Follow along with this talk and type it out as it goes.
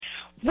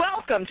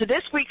Welcome to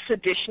this week's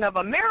edition of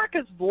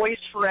America's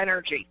Voice for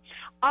Energy.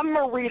 I'm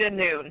Marita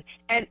Noon,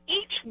 and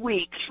each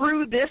week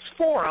through this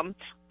forum,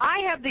 I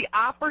have the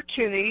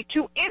opportunity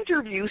to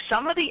interview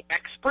some of the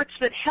experts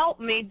that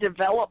help me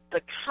develop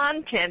the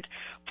content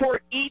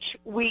for each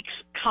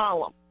week's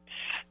column.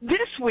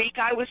 This week,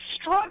 I was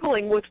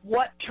struggling with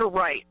what to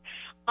write.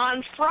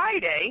 On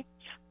Friday,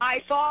 I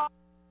thought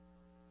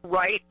to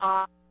write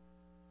on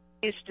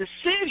his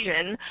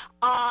decision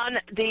on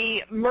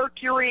the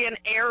mercury and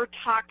air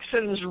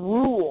toxins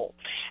rule.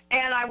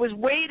 And I was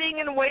waiting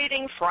and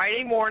waiting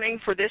Friday morning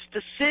for this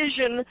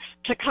decision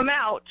to come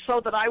out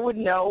so that I would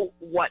know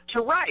what to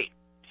write.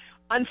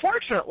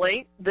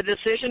 Unfortunately, the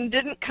decision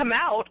didn't come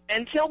out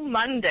until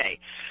Monday.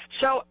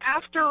 So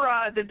after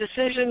the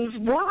decisions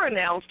were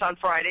announced on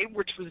Friday,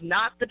 which was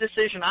not the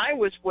decision I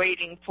was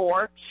waiting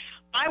for,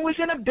 I was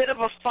in a bit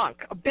of a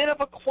funk, a bit of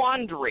a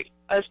quandary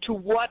as to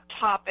what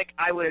topic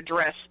I would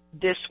address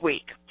this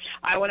week.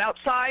 I went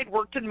outside,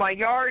 worked in my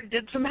yard,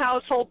 did some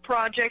household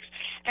projects,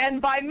 and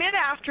by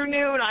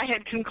mid-afternoon I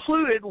had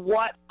concluded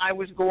what I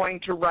was going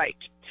to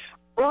write.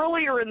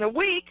 Earlier in the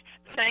week,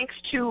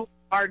 thanks to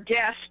our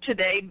guest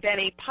today,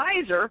 Benny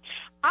Peiser,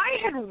 I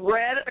had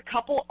read a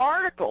couple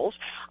articles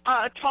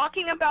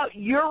talking about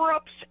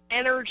Europe's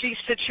energy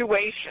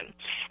situation.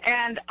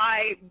 And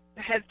I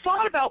had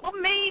thought about, well,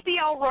 maybe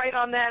I'll write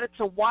on that. It's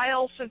a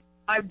while since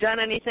I've done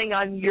anything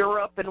on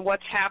Europe and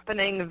what's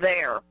happening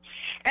there.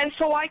 And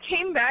so I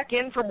came back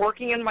in from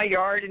working in my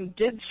yard and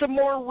did some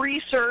more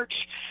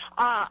research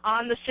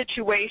on the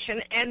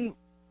situation and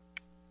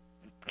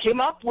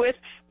came up with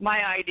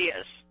my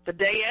ideas. The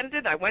day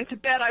ended, I went to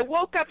bed, I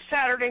woke up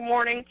Saturday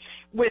morning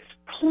with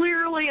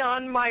clearly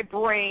on my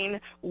brain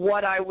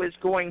what I was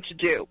going to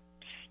do.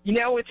 You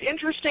know, it's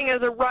interesting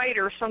as a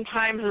writer,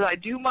 sometimes as I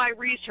do my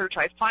research,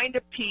 I find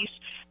a piece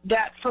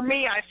that for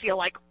me I feel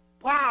like,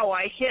 wow,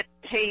 I hit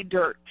pay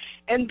dirt.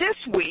 And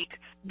this week,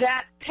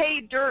 that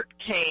pay dirt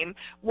came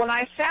when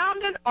I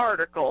found an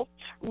article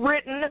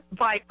written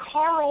by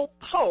Carl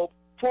Pope,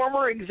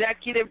 former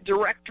executive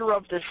director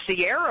of the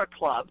Sierra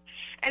Club,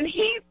 and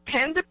he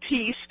penned a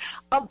piece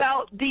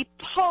about the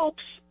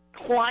Pope's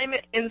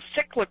climate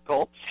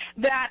encyclical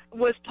that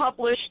was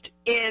published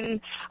in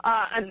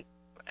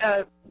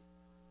a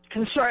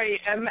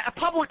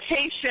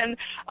publication,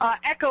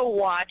 Echo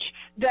Watch,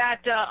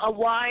 that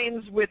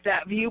aligns with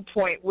that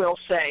viewpoint, we'll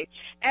say.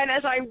 And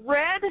as I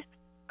read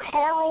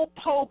Carl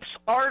Pope's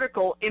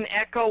article in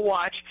Echo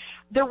Watch,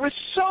 there was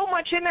so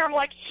much in there. I'm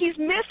like, he's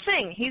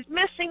missing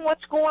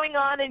what's going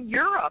on in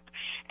Europe.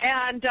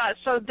 And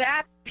so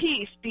that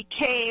piece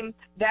became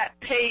that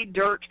pay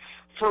dirt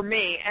for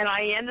me. And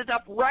I ended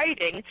up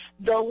writing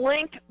the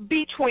link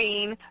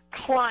between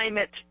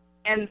climate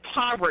and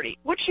poverty,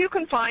 which you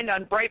can find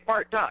on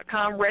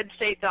Breitbart.com,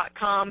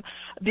 RedState.com,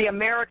 The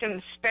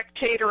American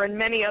Spectator, and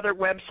many other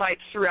websites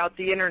throughout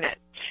the Internet.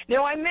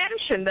 Now, I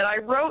mentioned that I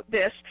wrote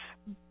this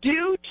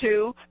due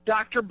to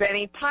Dr.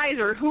 Benny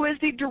Peiser, who is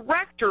the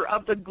director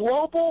of the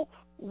Global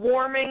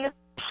Warming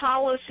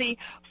Policy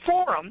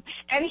Forum,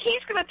 and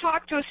he's going to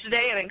talk to us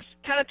today and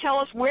kind of tell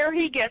us where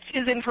he gets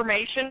his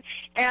information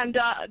and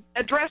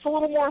address a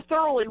little more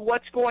thoroughly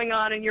what's going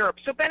on in Europe.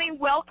 So, Benny,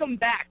 welcome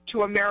back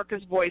to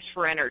America's Voice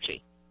for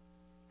Energy.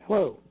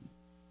 Hello.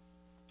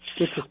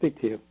 Good to speak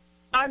to you.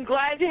 I'm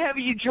glad to have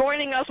you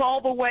joining us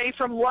all the way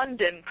from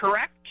London,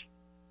 correct?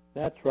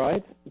 That's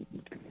right.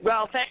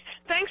 Well,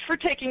 thanks for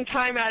taking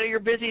time out of your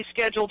busy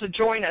schedule to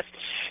join us.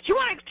 Do you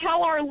want to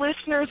tell our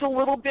listeners a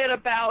little bit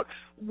about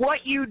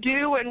what you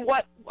do and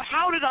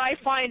how did I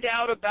find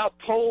out about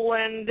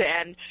Poland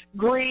and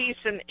Greece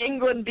and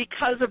England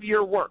because of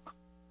your work?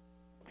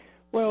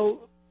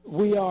 Well,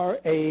 we are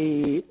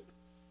a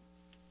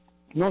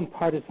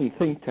nonpartisan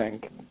think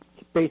tank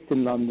based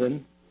in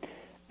London,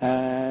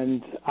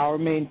 and our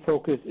main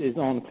focus is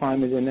on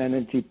climate and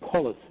energy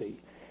policy.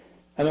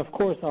 And, of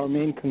course, our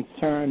main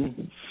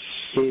concern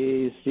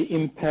is the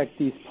impact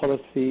these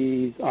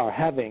policies are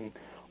having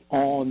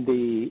on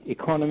the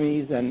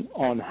economies and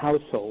on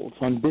households,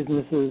 on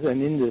businesses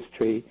and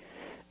industry,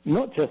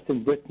 not just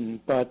in Britain,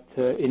 but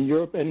in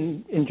Europe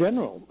and in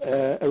general,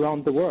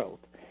 around the world.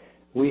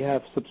 We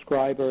have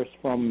subscribers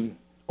from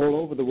all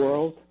over the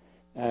world,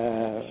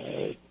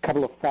 a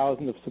couple of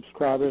thousand of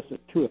subscribers,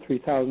 2,000 or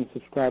 3,000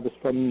 subscribers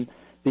from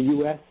the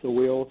U.S., so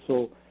we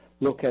also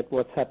look at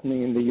what's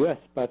happening in the U.S.,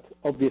 but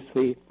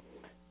obviously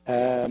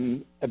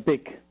a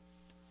big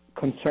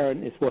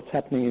concern is what's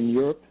happening in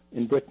Europe,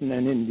 in Britain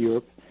and in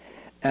Europe.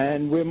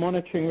 And we're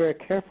monitoring very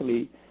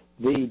carefully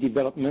the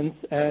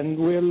developments, and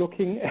we're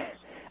looking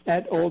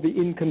at all the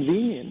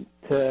inconvenient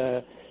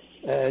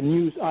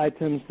news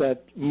items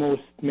that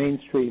most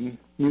mainstream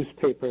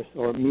newspapers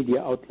or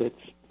media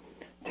outlets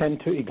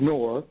tend to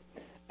ignore,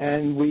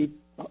 and we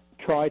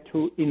try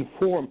to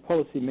inform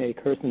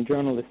policymakers and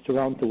journalists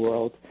around the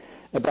world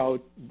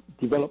about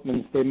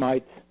developments they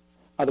might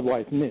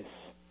otherwise miss.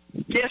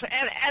 Yes,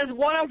 and as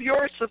one of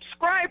your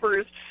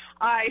subscribers,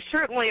 I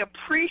certainly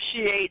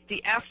appreciate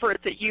the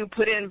effort that you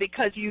put in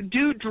because you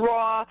do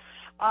draw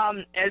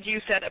as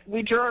you said,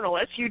 we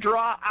journalists, you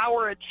draw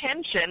our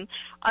attention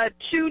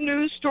to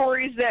news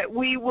stories that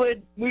we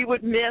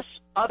would miss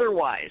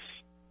otherwise.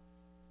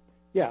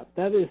 Yeah,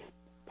 that is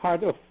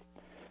part of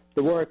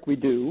the work we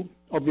do.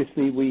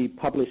 Obviously, we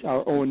publish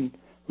our own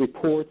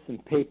reports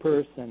and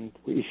papers, and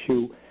we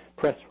issue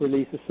press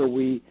releases, so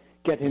we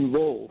get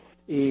involved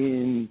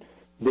in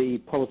the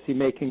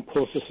policy-making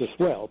process as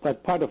well.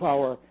 But part of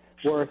our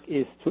work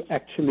is to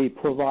actually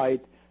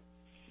provide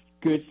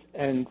good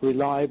and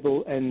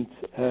reliable and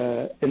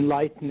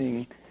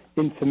enlightening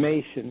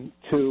information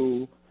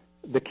to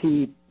the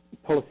key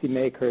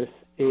policymakers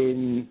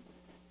in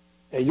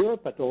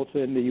Europe, but also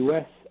in the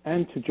U.S.,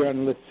 and to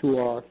journalists who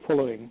are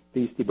following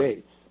these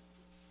debates.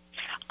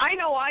 I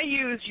know I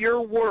use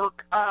your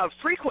work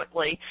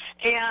frequently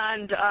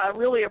and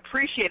really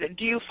appreciate it.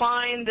 Do you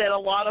find that a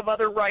lot of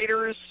other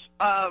writers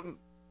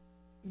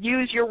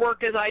use your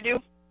work as I do?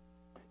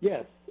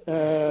 Yes.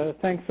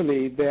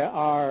 Thankfully, there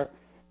are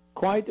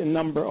quite a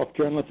number of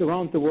journalists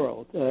around the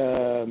world,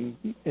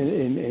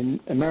 in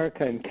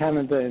America, in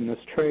Canada, in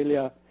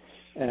Australia,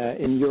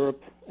 in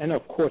Europe, and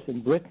of course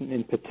in Britain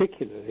in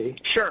particularly,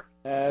 sure,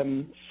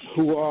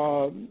 who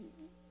are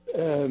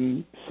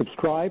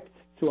subscribed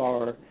to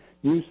our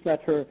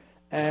newsletter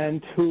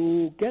and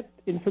who get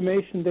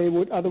information they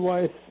would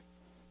otherwise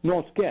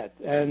not get.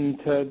 And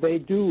they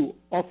do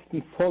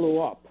often follow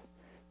up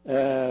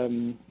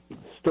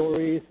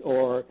stories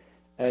or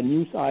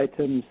news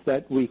items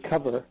that we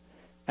cover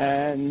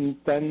and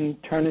then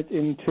turn it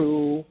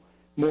into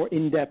more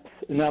in-depth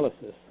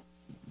analysis.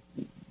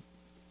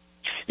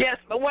 Yes,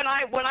 but when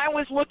I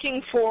was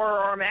looking for,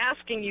 or I'm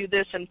asking you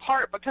this in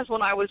part, because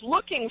when I was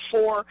looking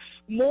for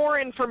more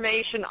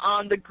information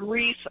on the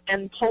Greece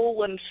and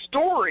Poland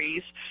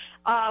stories,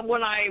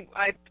 when I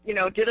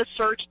did a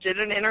search, did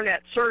an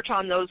internet search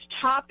on those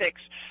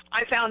topics,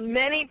 I found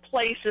many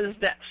places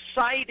that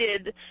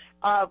cited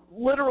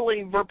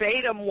literally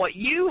verbatim what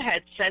you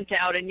had sent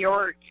out in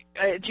your.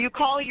 Do you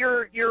call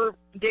your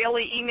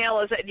daily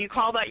email? Do you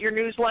call that your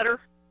newsletter?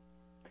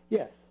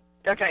 Yes.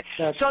 Okay,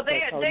 so they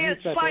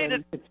had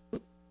cited. It's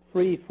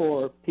free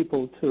for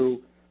people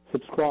to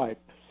subscribe,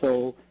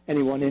 so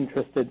anyone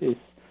interested is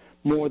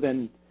more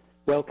than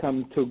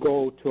welcome to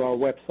go to our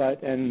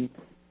website and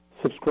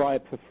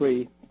subscribe for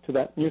free to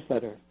that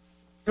newsletter.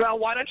 Well,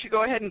 why don't you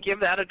go ahead and give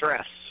that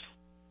address?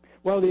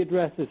 Well, the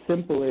address is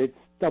simple. It's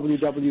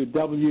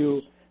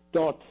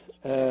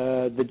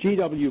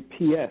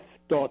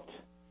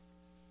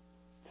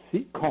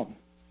www.thegwpf.com.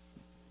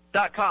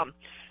 .com.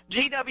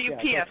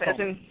 GWPF, as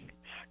in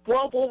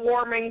Global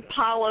Warming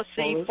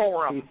Policy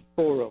Forum.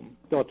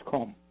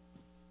 Forum.com.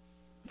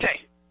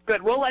 Okay,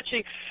 good. We'll let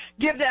you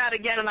give that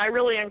again, and I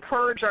really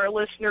encourage our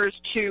listeners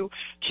to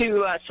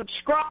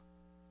subscribe.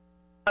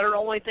 The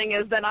only thing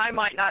is then I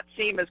might not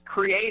seem as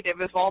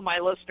creative if all my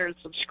listeners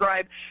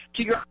subscribe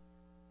to your.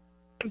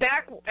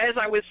 Back, as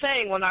I was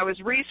saying, when I was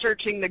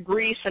researching the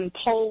Greece and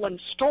Poland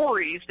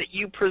stories that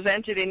you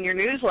presented in your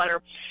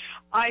newsletter,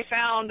 I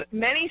found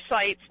many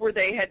sites where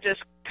they had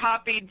just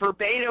copied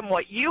verbatim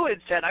what you had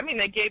said. I mean,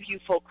 they gave you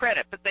full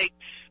credit, but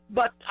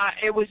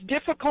it was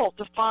difficult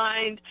to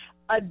find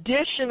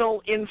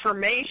additional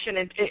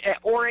information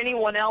or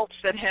anyone else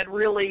that had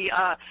really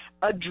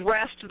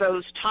addressed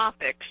those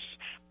topics.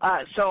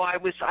 So I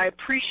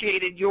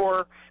appreciated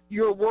your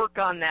work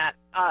on that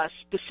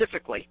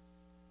specifically.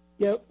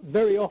 Yeah,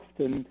 very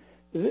often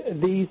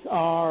these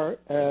are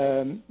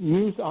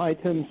news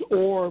items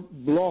or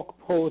blog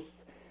posts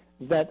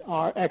that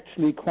are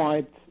actually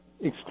quite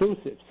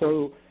exclusive.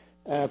 So,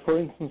 for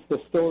instance, the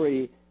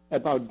story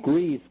about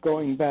Greece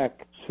going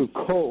back to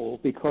coal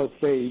because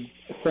they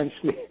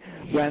essentially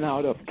ran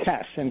out of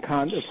cash and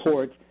can't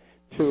afford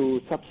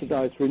to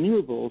subsidize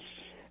renewables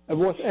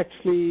was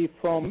actually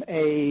from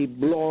a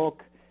blog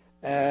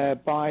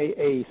by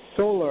a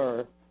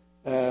solar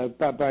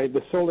by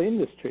the solar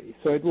industry.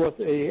 So it was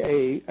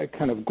a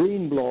kind of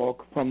green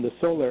blog from the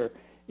solar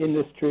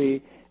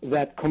industry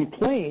that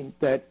complained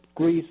that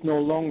Greece no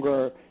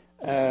longer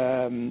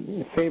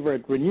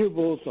favored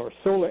renewables or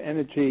solar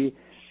energy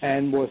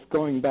and was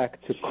going back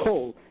to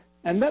coal.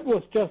 And that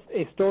was just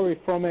a story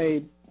from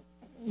a,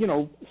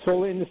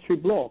 solar industry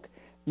blog.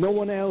 No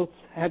one else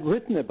had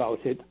written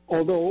about it,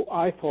 although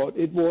I thought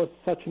it was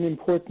such an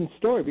important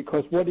story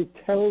because what it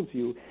tells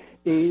you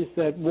is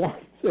that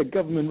once the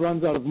government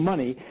runs out of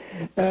money,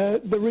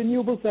 the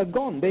renewables are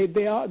gone.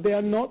 They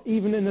are not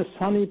even in a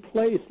sunny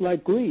place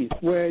like Greece,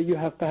 where you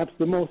have perhaps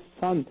the most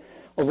sun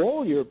of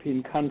all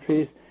European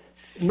countries.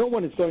 No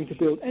one is going to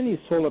build any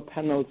solar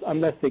panels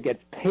unless they get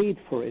paid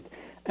for it.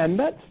 And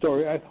that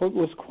story, I thought,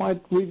 was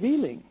quite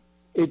revealing.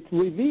 It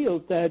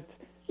revealed that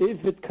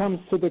if it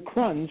comes to the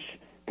crunch,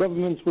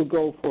 governments will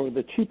go for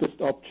the cheapest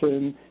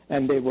option,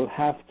 and they will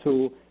have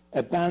to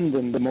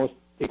abandon the most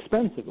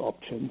expensive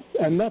options,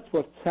 and that's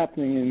what's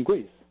happening in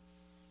Greece.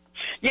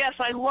 Yes,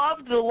 I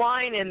loved the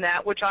line in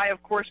that, which I,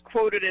 of course,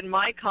 quoted in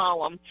my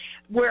column,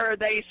 where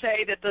they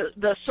say that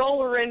the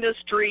solar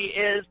industry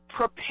is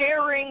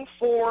preparing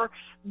for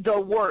the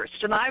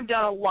worst. And I've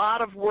done a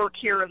lot of work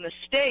here in the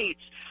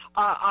States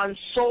on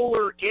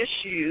solar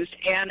issues,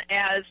 and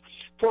as,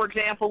 for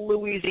example,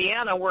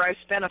 Louisiana, where I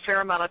spent a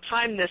fair amount of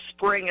time this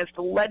spring, as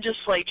the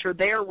legislature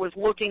there was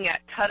looking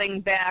at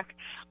cutting back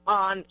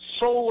on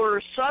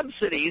solar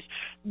subsidies,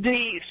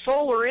 the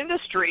solar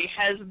industry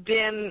has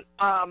been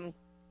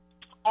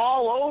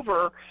all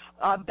over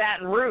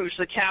Baton Rouge,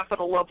 the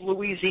capital of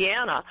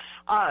Louisiana,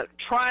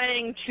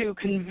 trying to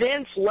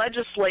convince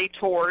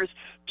legislators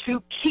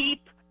to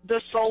keep the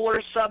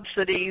solar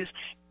subsidies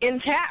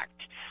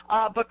intact,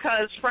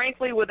 because,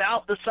 frankly,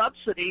 without the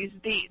subsidies,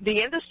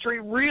 the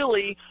industry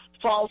really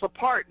falls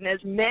apart. And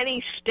as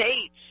many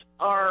states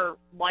are,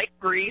 like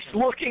Greece,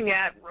 looking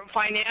at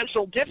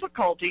financial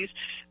difficulties,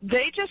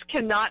 they just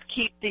cannot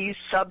keep these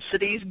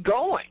subsidies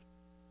going.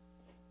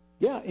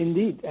 Yeah,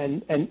 indeed,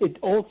 and it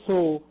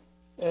also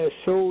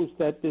shows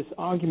that this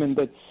argument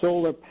that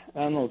solar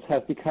panels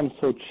have become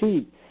so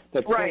cheap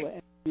that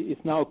solar energy is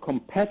now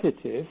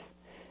competitive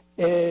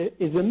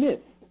is a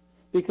myth.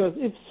 Because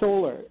if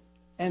solar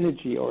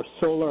energy or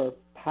solar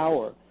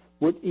power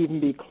would even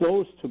be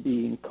close to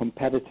being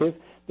competitive,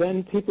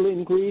 then people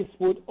in Greece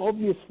would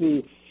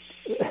obviously,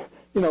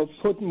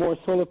 put more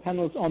solar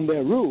panels on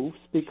their roofs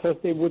because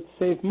they would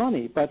save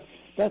money. But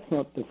that's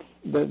not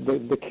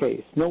the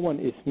case. No one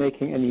is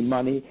making any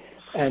money,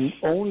 and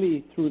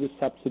only through the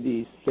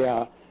subsidies they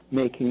are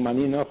making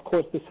money. And of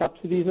course, the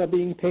subsidies are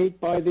being paid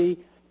by the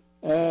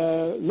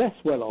less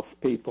well-off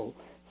people.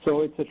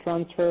 So it's a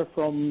transfer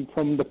from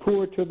the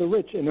poor to the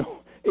rich in a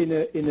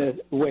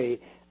way.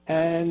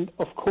 And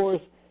of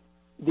course,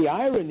 the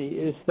irony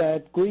is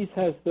that Greece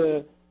has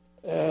the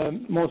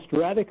most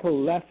radical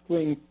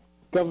left-wing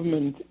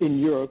government in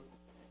Europe,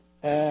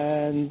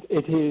 and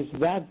it is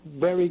that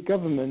very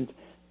government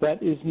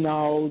that is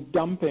now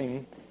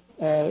dumping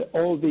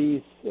all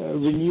these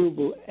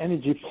renewable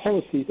energy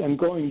policies and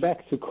going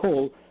back to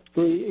coal,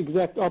 the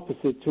exact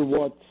opposite to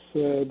what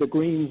the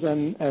Greens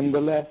and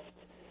the left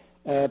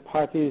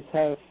parties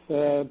have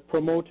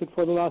promoted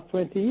for the last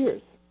 20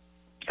 years.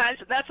 Guys,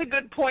 that's a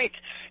good point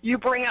you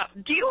bring up.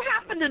 Do you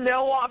happen to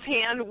know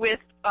offhand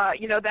with,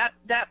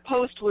 that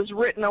post was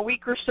written a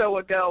week or so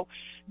ago,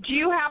 do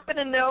you happen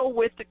to know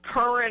with the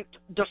current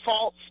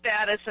default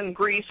status in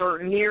Greece or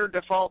near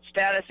default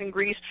status in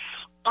Greece,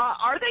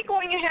 are they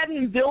going ahead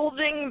and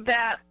building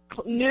that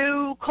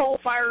new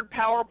coal-fired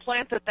power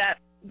plant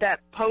that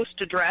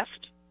post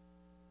addressed?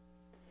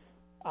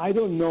 I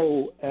don't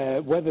know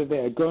whether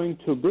they're going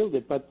to build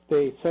it, but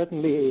they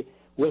certainly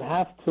will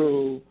have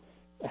to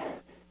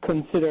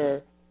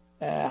consider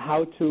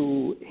how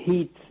to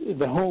heat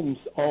the homes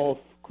of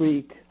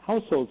Greek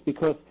households,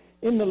 because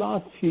in the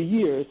last few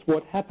years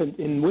what happened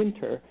in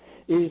winter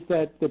is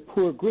that the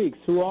poor Greeks,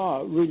 who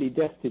are really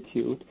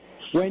destitute,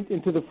 went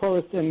into the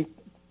forest and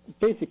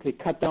basically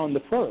cut down the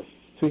forest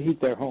to heat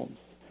their homes.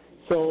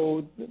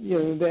 So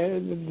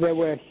there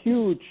were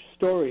huge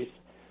stories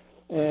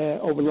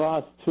over the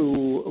last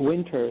 2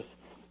 winters,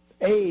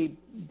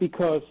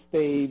 because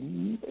they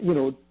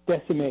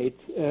decimate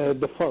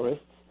the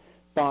forests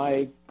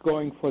by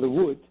going for the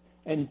wood,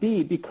 and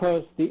B,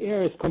 because the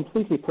air is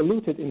completely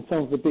polluted in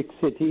some of the big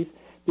cities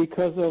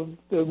because of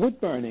the wood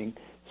burning.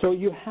 So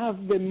you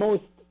have the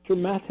most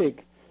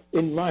dramatic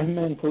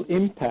environmental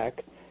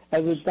impact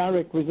as a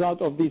direct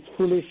result of these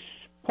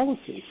foolish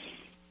policies.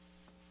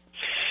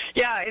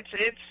 Yeah,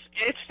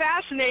 it's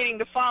fascinating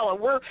to follow.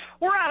 We're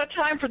out of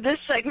time for this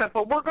segment,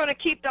 but we're going to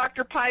keep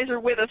Dr.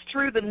 Peiser with us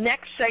through the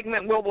next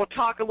segment, where we'll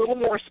talk a little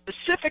more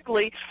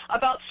specifically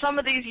about some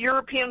of these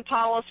European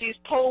policies,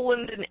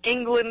 Poland and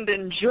England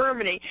and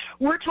Germany.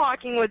 We're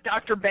talking with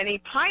Dr. Benny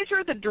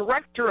Peiser, the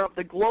director of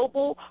the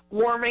Global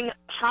Warming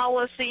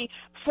Policy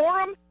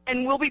Forum,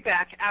 and we'll be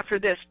back after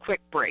this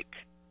quick break.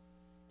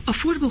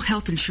 Affordable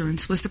health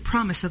insurance was the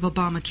promise of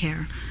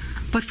Obamacare.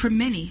 But for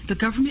many, the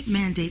government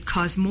mandate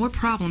caused more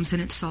problems than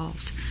it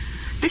solved.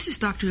 This is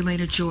Dr.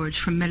 Elena George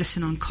from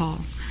Medicine on Call,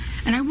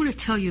 and I want to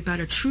tell you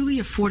about a truly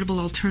affordable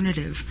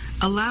alternative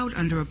allowed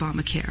under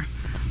Obamacare,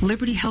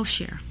 Liberty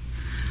HealthShare.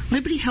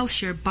 Liberty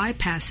HealthShare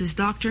bypasses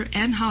doctor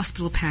and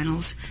hospital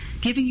panels,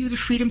 giving you the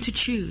freedom to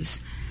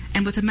choose.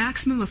 And with a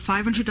maximum of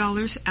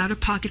 $500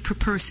 out-of-pocket per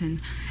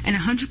person and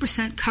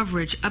 100%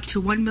 coverage up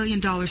to $1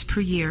 million per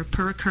year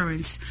per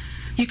occurrence,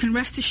 you can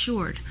rest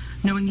assured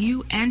knowing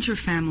you and your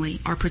family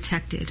are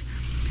protected.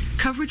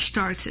 Coverage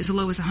starts as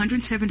low as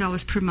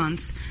 $107 per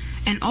month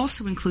and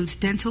also includes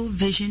dental,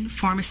 vision,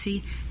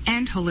 pharmacy,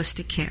 and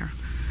holistic care.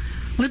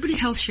 Liberty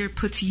HealthShare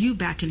puts you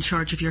back in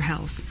charge of your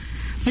health.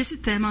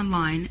 Visit them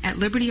online at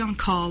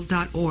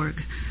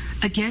libertyoncall.org.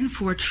 Again,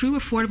 for a true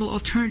affordable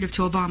alternative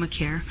to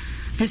Obamacare,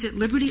 visit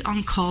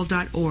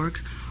libertyoncall.org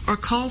or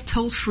call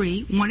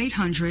toll-free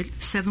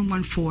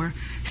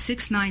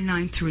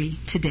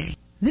 1-800-714-6993 today.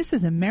 This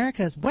is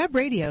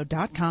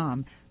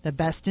America'sWebRadio.com, the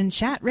best in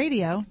chat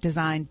radio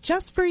designed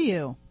just for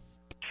you.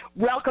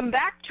 Welcome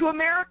back to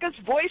America's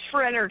Voice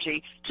for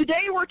Energy.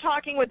 Today we're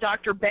talking with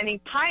Dr. Benny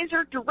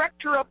Peiser,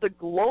 Director of the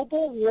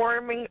Global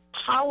Warming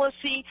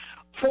Policy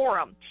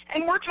Forum.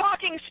 And we're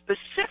talking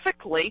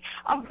specifically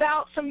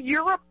about some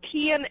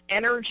European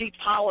energy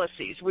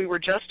policies. We were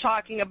just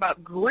talking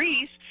about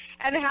Greece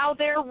and how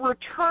they're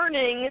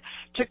returning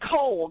to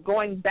coal,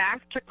 going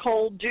back to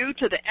coal due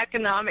to the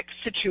economic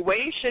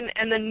situation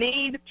and the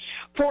need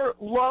for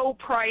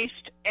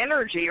low-priced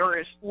energy, or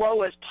as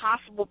low as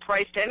possible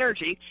priced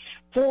energy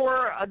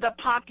for the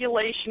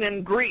population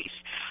in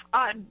Greece.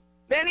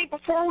 Benny,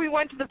 before we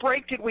went to the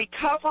break, did we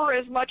cover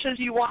as much as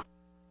you want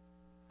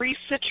the Greece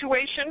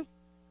situation?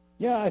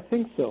 Yeah, I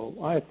think so.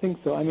 I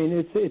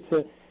mean, it's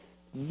a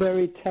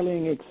very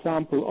telling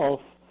example of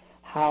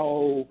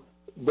how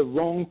the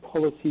wrong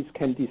policies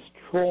can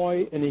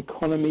destroy an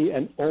economy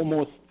and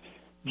almost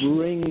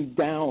bring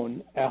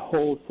down a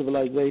whole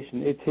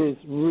civilization. It is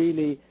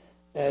really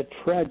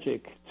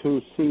tragic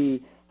to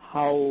see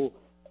how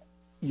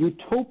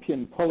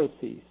utopian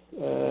policies,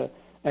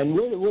 and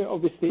we're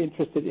obviously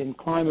interested in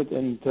climate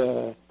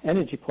and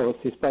energy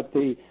policies, but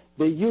the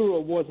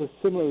euro was a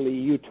similarly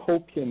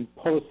utopian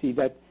policy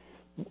that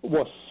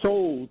was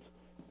sold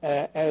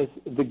as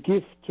the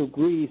gift to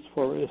Greece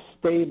for a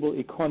stable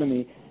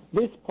economy.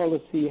 This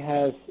policy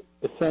has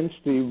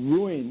essentially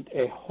ruined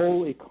a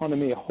whole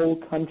economy, a whole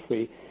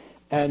country,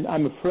 and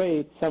I'm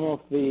afraid some of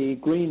the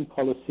green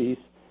policies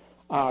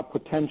are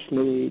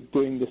potentially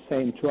doing the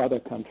same to other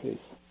countries.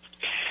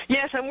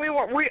 Yes, and I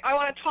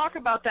want to talk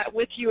about that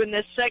with you in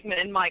this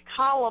segment. In my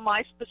column,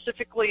 I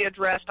specifically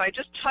I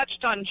just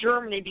touched on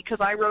Germany because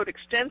I wrote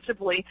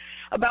extensively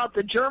about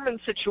the German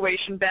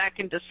situation back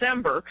in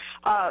December.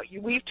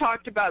 We've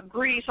talked about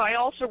Greece. I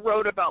also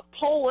wrote about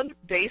Poland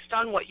based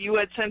on what you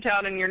had sent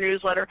out in your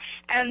newsletter,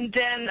 and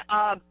then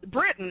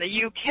Britain,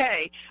 the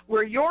UK,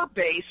 where you're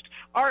based.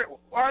 Are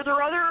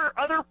there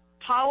other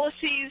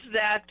policies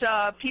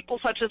that people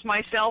such as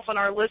myself and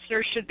our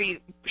listeners should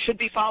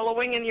be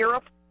following in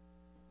Europe?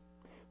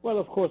 Well,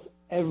 of course,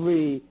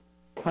 every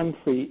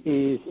country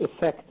is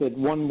affected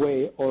one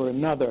way or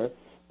another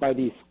by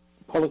these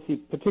policies,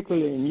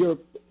 particularly in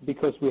Europe,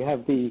 because we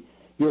have the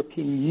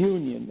European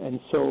Union,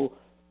 and so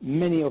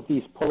many of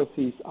these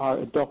policies are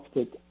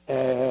adopted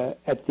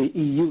at the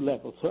EU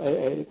level,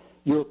 so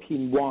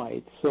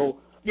European-wide. So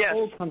yes,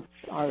 all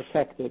countries are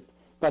affected,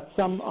 but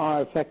some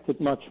are affected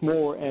much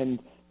more, and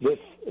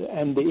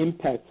the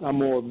impacts are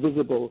more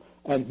visible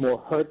and more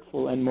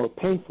hurtful and more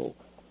painful.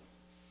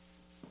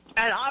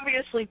 And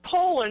obviously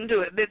Poland,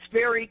 that's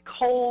very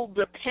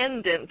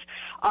coal-dependent,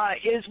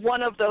 is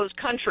one of those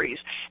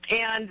countries.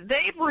 And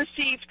they've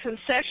received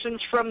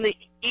concessions from the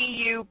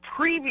EU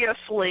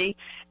previously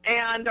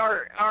and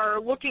are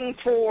looking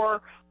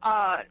for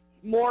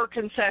more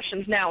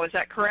concessions now. Is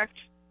that correct?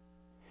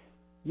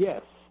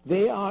 Yes.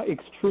 They are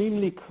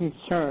extremely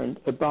concerned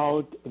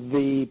about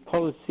the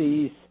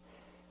policies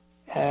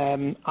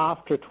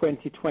after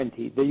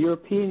 2020. The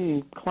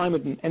European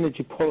climate and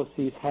energy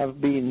policies have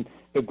been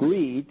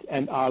agreed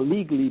and are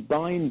legally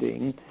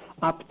binding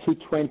up to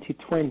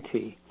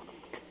 2020.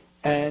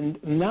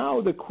 And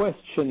now the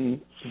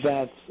question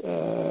that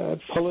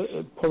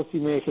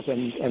policymakers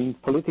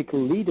and political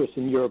leaders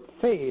in Europe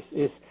face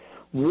is,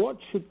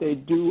 what should they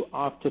do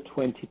after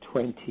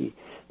 2020?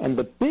 And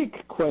the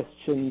big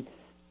question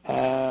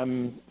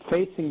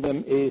facing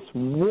them is,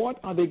 what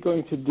are they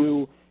going to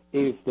do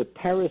if the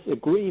Paris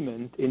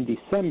Agreement in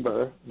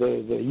December,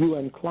 the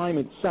UN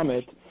Climate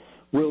Summit,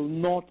 will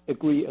not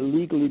agree a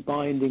legally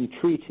binding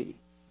treaty?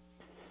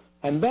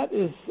 And that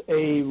is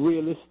a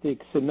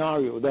realistic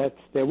scenario, that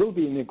there will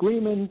be an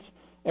agreement,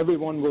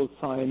 everyone will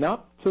sign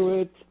up to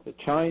it, the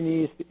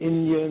Chinese, the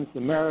Indians, the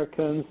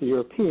Americans, the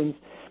Europeans,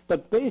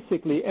 but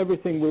basically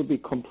everything will be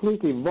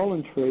completely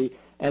voluntary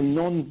and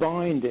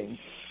non-binding.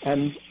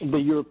 And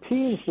the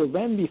Europeans will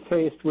then be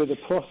faced with the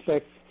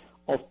prospect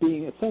of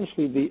being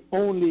essentially the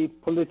only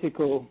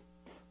political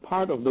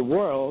part of the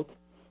world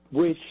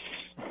which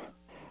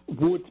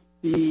would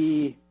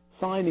be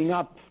signing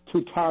up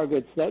to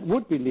targets that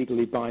would be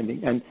legally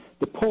binding, and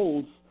the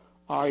Poles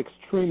are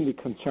extremely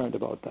concerned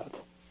about that.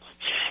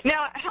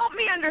 Now, help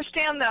me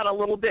understand that a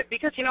little bit,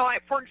 because,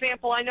 for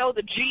example, I know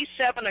the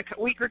G7 a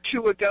week or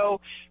two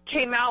ago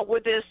came out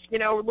with this,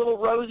 little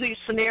rosy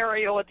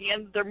scenario at the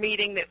end of their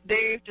meeting that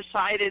they've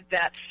decided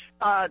that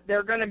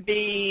they're going to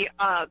be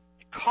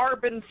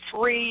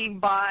carbon-free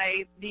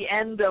by the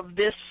end of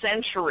this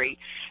century.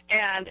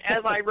 And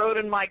as I wrote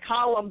in my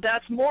column,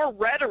 that's more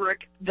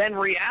rhetoric than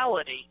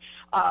reality,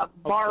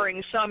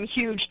 barring some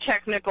huge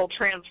technical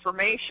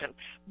transformation.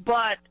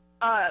 But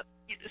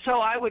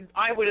so I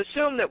would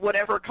assume that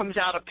whatever comes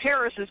out of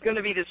Paris is going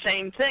to be the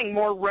same thing,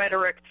 more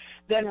rhetoric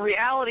than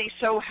reality.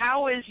 So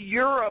how is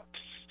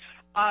Europe's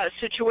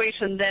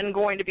situation then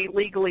going to be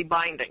legally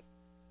binding?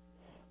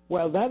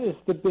 Well, that is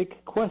the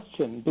big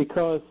question,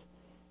 because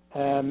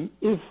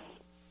if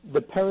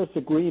the Paris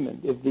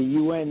Agreement, if the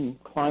UN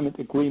climate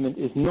agreement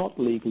is not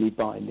legally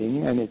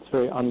binding, and it's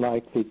very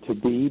unlikely to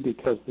be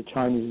because the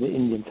Chinese and the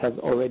Indians have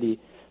already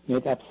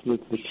made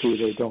absolutely clear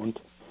they don't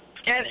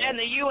And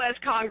the U.S.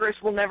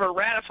 Congress will never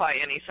ratify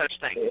any such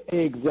thing.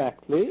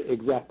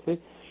 Exactly.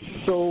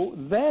 So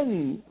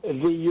then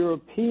the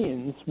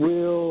Europeans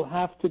will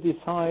have to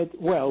decide,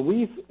 well,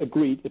 we've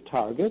agreed a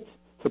target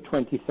for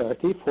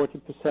 2030,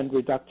 40%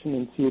 reduction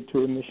in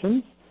CO2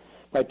 emissions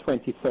by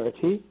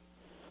 2030,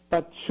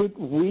 but should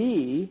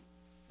we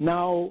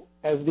now,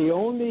 as the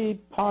only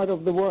part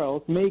of the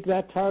world, make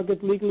that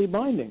target legally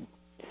binding?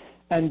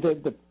 And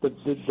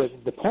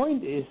the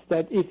point is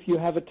that if you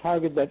have a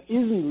target that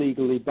isn't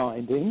legally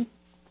binding,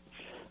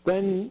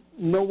 then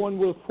no one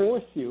will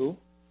force you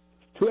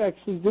to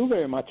actually do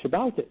very much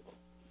about it.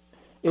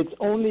 It's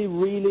only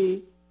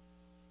really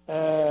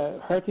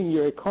hurting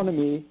your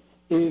economy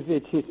if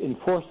it is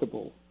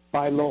enforceable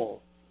by law.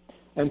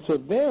 And so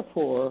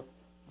therefore,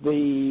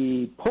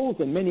 the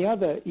Poles and many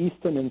other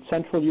Eastern and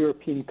Central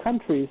European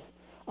countries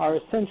are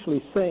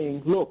essentially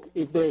saying, look,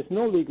 if there's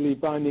no legally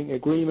binding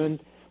agreement,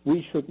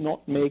 we should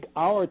not make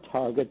our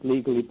target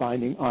legally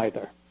binding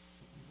either.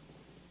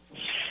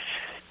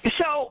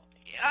 So,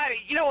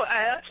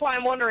 that's why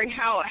I'm wondering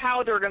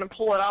how they're going to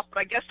pull it off. But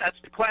I guess that's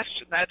the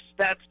question. That's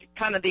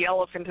kind of the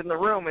elephant in the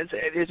room.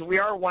 Is we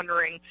are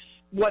wondering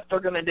what they're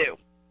going to do.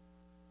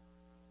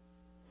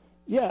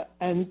 Yeah,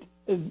 and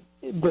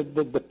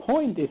the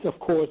point is, of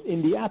course,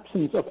 in the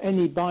absence of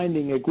any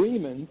binding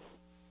agreements,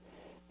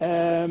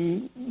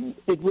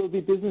 it will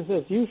be business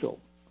as usual.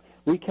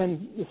 We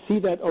can see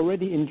that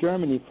already in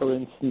Germany, for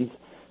instance,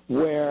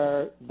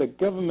 where the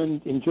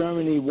government in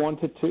Germany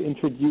wanted to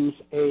introduce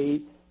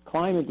a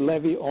climate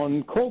levy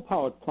on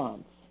coal-powered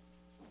plants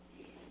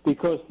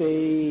because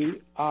they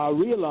are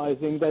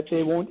realizing that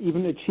they won't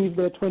even achieve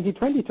their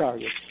 2020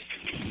 targets.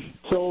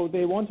 So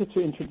they wanted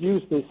to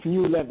introduce this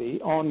new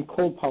levy on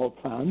coal-powered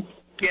plants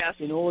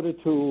in order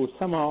to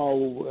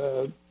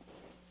somehow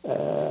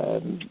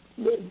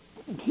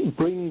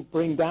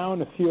bring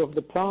down a few of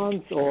the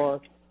plants or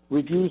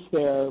reduce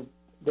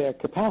their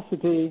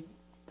capacity.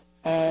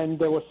 And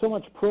there was so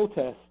much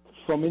protest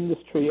from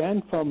industry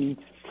and from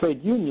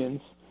trade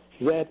unions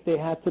that they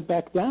had to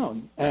back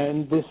down.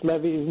 And this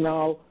levy is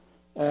now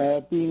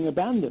being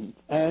abandoned.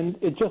 And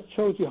it just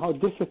shows you how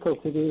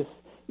difficult it is,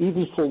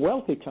 even for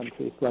wealthy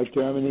countries like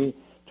Germany,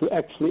 to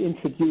actually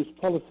introduce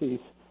policies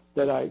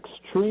that are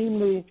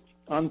extremely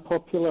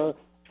unpopular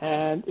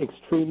and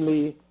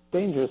extremely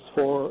dangerous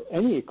for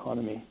any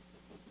economy.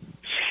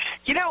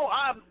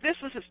 This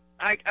is,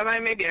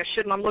 maybe I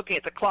shouldn't, I'm looking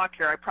at the clock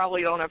here, I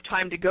probably don't have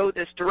time to go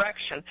this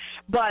direction,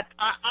 but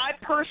I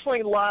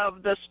personally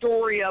love the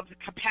story of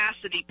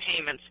capacity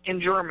payments in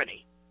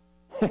Germany.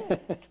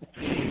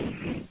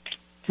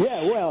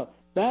 Yeah, well,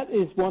 that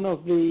is one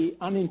of the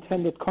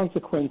unintended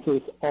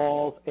consequences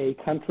of a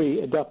country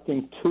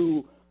adopting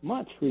too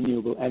much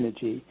renewable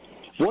energy.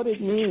 What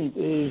it means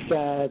is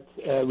that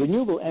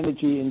renewable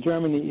energy in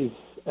Germany is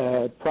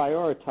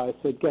prioritized,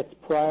 so it gets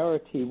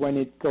priority when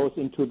it goes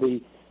into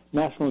the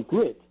national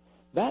grid.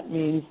 That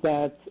means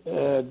that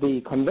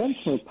the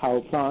conventional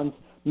power plants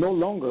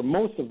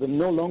most of them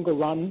no longer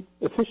run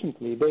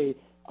efficiently. They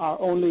are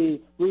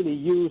only really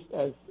used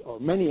as, or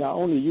many are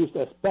only used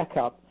as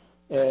backup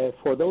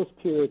for those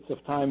periods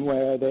of time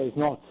where there is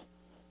not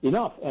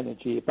enough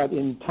energy. But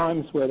in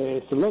times where there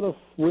is a lot of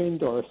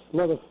wind or a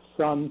lot of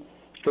sun,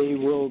 they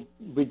will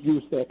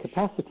reduce their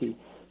capacity.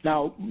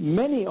 Now,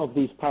 many of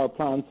these power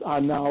plants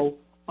are now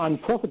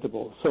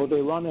unprofitable, so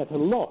they run at a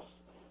loss.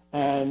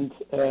 And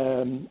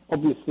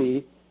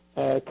obviously,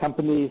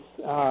 companies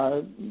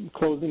are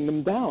closing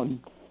them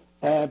down.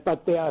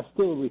 But they are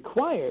still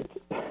required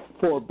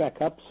for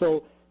backup,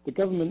 so the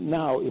government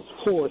now is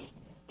forced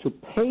to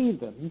pay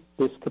them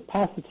this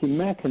capacity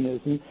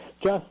mechanism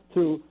just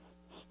to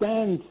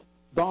stand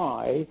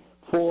by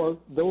for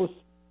those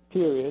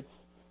periods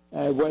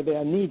where they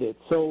are needed.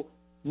 So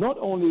not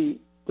only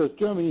does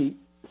Germany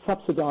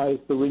subsidize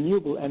the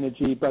renewable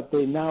energy, but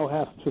they now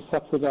have to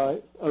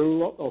subsidize a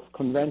lot of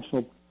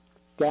conventional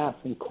gas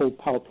and coal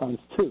power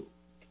plants too.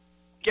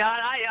 Yeah,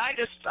 I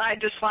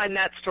just find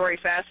that story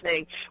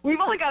fascinating. We've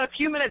only got a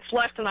few minutes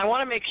left, and I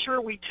want to make sure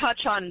we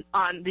touch on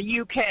the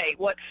UK,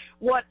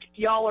 what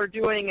y'all are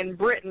doing in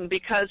Britain,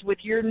 because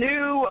with your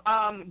new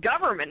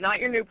government,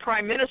 not your new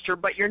prime minister,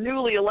 but your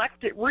newly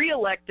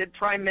re-elected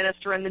prime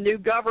minister and the new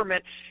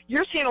government,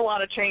 you're seeing a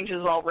lot of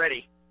changes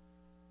already.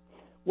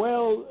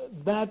 Well,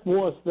 that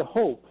was the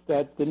hope,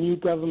 that the new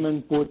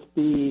government would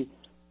be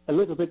a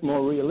little bit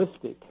more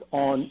realistic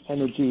on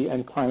energy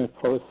and climate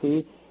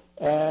policy.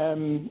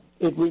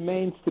 It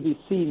remains to be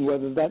seen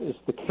whether that is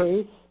the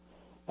case.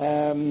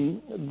 There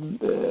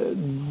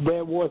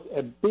was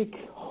a big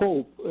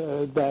hope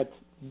that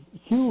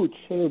huge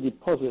shale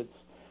deposits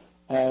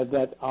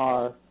that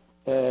are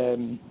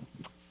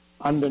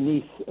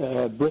underneath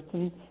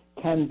Britain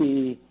can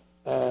be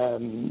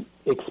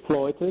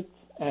exploited,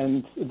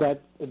 and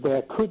that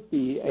there could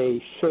be a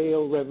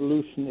shale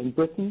revolution in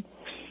Britain.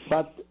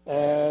 But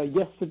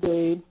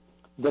yesterday,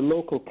 the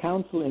local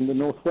council in the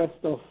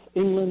northwest of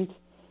England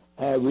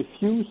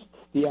refused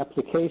the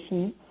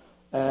application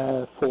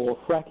for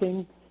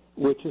fracking,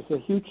 which is a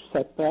huge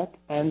setback,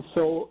 and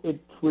so it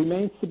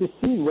remains to be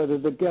seen whether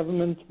the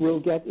government will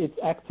get its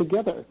act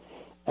together.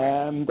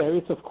 There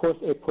is, of course,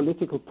 a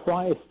political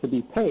price to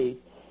be paid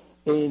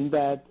in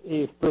that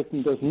if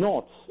Britain does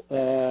not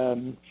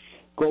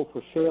go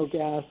for shale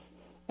gas,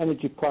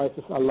 energy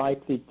prices are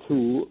likely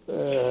to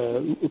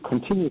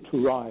continue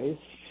to rise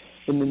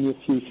in the near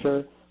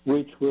future,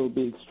 which will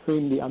be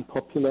extremely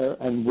unpopular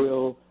and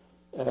will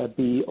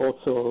be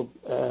also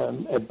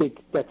a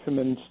big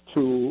detriment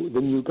to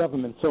the new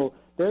government. So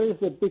there is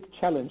a big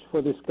challenge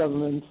for this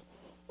government,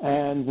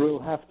 and we'll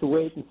have to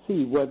wait and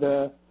see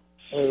whether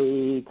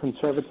a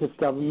conservative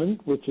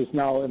government, which is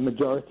now a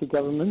majority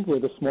government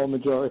with a small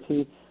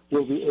majority,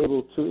 will be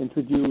able to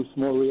introduce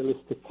more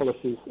realistic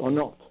policies or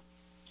not.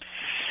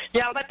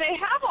 Yeah, but they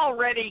have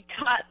already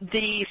cut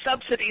the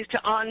subsidies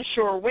to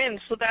onshore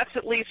wind, so that's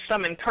at least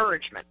some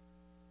encouragement.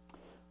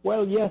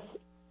 Well, yes,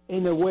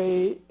 in a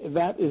way,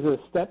 that is a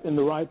step in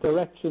the right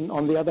direction.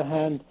 On the other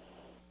hand,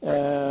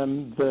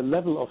 the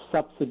level of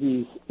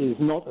subsidies is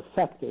not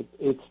affected.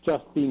 It's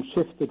just being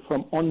shifted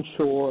from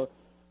onshore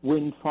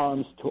wind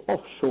farms to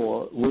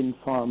offshore wind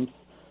farms,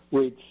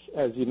 which,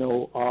 as you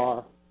know,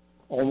 are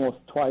almost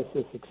twice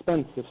as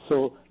expensive.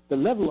 So the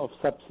level of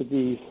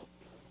subsidies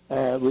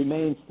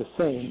remains the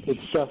same.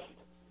 It's just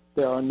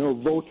there are no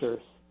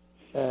voters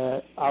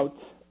out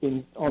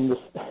on the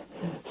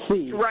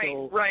sea. Right,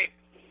 so right.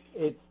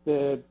 It's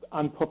the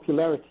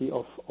unpopularity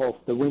of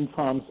the wind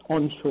farms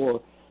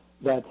onshore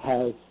that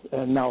has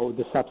now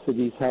the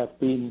subsidies have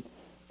been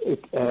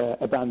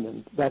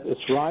abandoned. That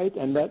is right,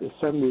 and that is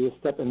certainly a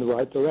step in the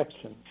right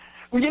direction.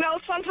 You know,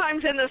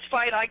 sometimes in this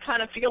fight, I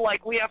kind of feel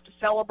like we have to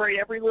celebrate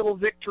every little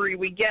victory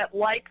we get,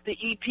 like the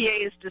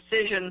EPA's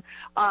decision,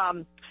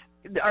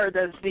 or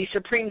the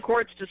Supreme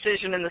Court's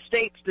decision in the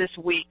States this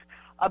week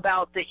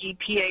about the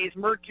EPA's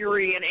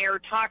mercury and air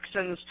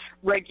toxins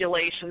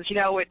regulations. You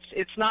know,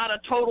 it's not a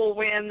total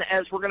win,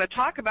 as we're going to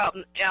talk about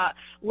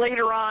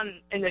later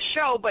on in the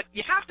show, but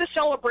you have to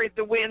celebrate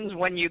the wins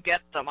when you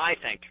get them, I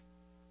think.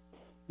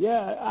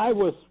 Yeah, I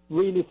was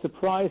really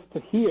surprised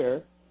to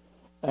hear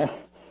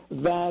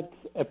that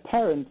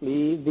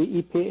apparently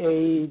the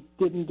EPA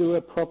didn't do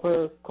a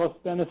proper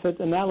cost-benefit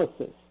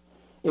analysis.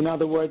 In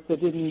other words, they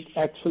didn't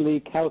actually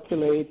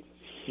calculate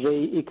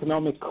the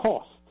economic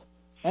cost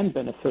and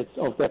benefits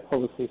of their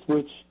policies,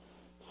 which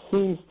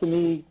seems to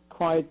me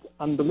quite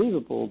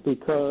unbelievable,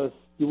 because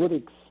you would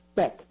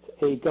expect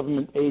a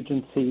government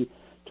agency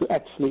to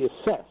actually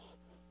assess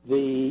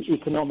the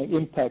economic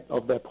impact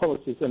of their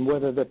policies and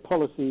whether their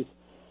policies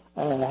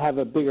have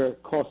a bigger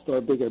cost or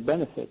a bigger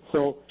benefit.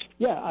 So,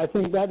 yeah, I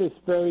think that is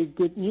very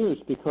good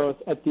news, because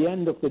at the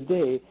end of the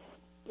day,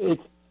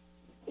 it's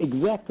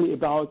exactly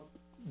about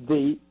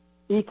the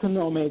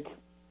economic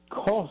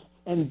costs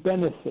and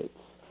benefits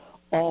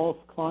of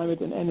climate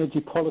and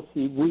energy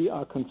policy we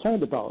are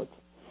concerned about.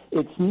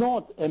 It's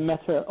not a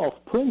matter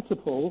of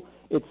principle,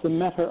 it's a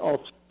matter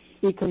of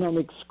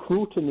economic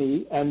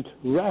scrutiny and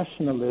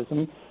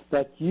rationalism,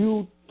 that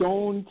you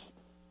don't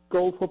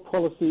go for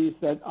policies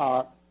that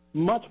are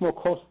much more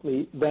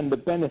costly than the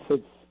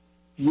benefits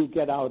you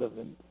get out of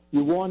them.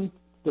 You want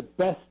the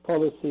best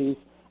policies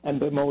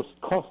and the most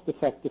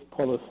cost-effective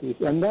policies,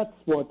 and that's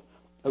what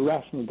a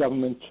rational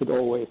government should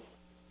always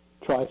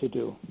try to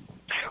do.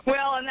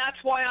 Well, and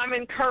that's why I'm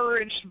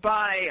encouraged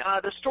by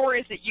the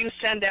stories that you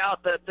send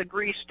out, the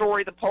Greece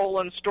story, the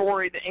Poland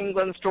story, the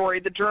England story,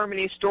 the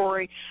Germany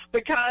story,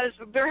 because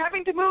they're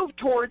having to move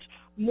towards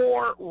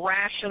more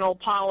rational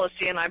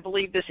policy, and I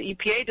believe this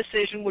EPA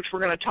decision, which we're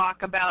going to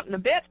talk about in a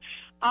bit,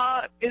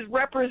 is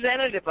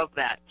representative of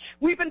that.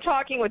 We've been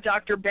talking with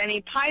Dr.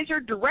 Benny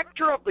Peiser,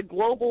 Director of the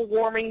Global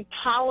Warming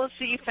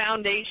Policy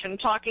Foundation,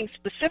 talking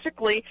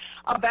specifically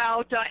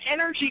about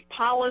energy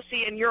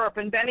policy in Europe.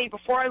 And Benny,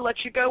 before I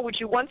let you go, would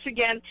you once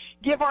again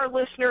give our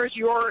listeners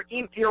your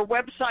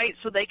website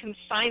so they can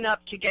sign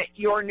up to get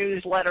your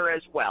newsletter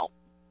as well?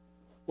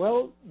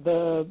 Well,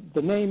 the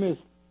name is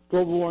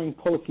Global Warming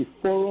Policy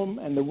Forum,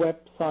 and the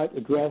website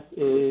address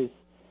is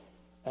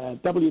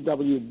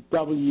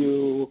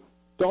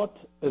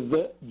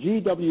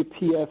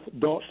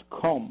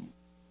www.thegwpf.com,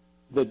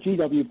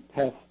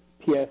 thegwpf.com,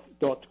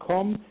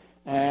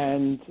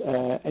 and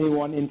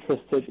anyone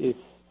interested is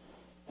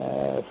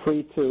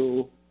free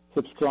to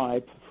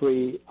subscribe for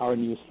free our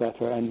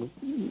newsletter, and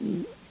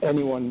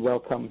anyone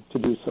welcome to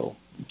do so.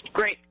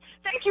 Great.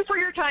 Thank you for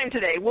your time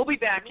today. We'll be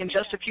back in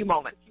just a few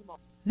moments.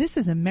 This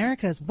is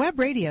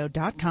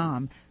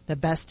americaswebradio.com, the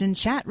best in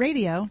chat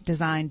radio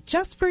designed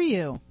just for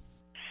you.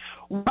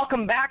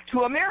 Welcome back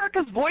to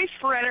America's Voice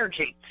for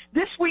Energy.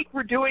 This week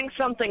we're doing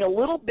something a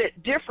little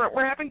bit different.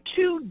 We're having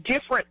two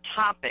different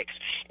topics.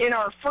 In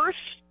our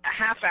first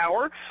half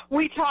hour,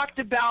 we talked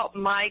about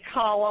my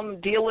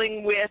column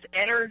dealing with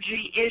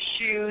energy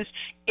issues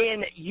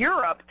in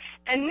Europe,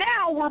 and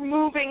now we're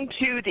moving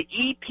to the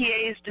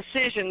EPA's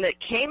decision that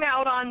came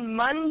out on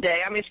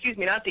Monday.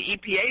 Not the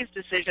EPA's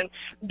decision,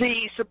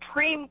 the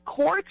Supreme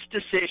Court's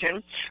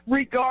decision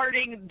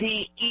regarding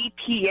the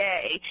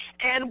EPA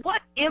and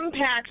what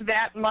impact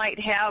that might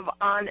have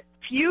on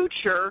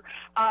future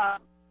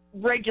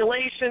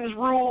regulations,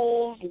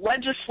 rules,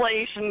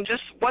 legislation,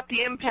 just what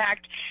the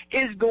impact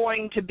is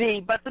going to be.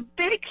 But the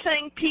big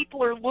thing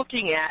people are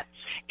looking at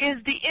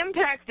is the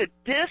impact that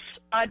this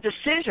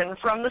decision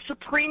from the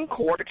Supreme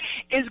Court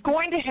is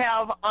going to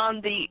have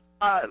on the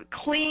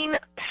Clean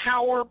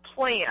Power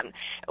Plan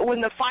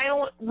when the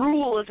final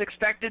rule is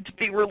expected to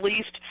be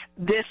released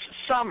this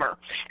summer.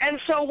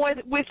 And so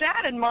with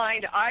that in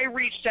mind, I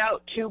reached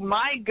out to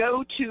my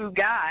go-to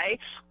guy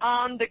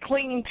on the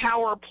Clean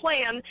Power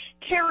Plan,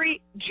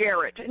 Terry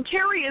Jarrett. And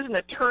Terry is an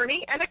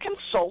attorney and a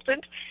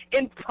consultant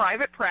in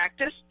private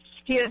practice.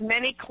 He has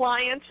many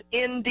clients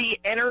in the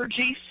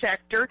energy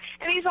sector,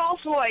 and he's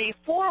also a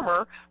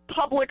former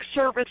public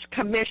service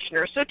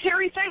commissioner. So,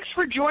 Terry, thanks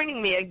for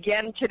joining me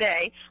again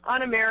today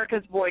on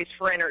America's Voice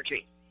for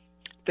Energy.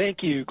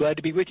 Thank you. Glad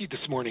to be with you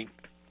this morning.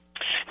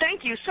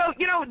 Thank you. So,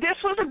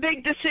 this was a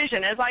big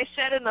decision. As I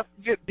said in the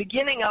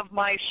beginning of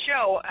my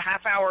show a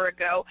half hour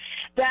ago,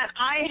 that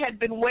I had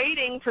been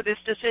waiting for this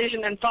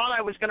decision and thought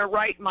I was going to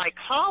write my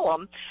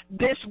column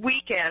this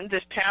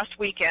past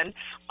weekend,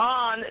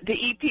 on the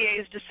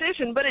EPA's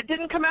decision, but it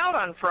didn't come out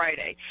on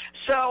Friday.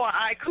 So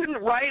I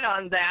couldn't write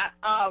on that,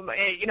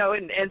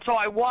 and so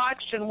I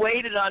watched and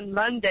waited on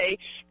Monday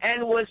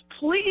and was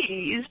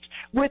pleased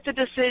with the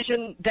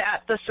decision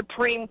that the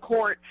Supreme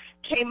Court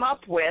came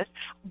up with.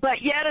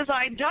 But yet, as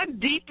I dug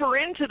deeper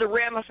into the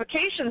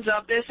ramifications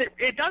of this,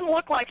 it doesn't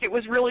look like it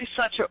was really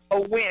such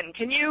a win.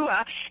 Can you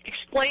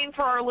explain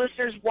for our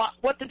listeners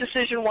what the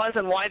decision was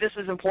and why this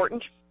is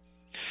important?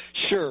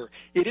 Sure.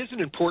 It is an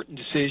important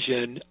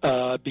decision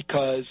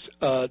because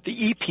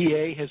the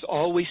EPA has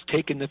always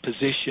taken the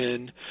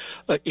position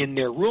in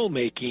their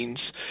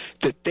rulemakings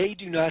that they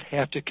do not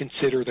have to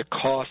consider the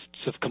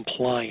costs of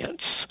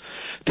compliance,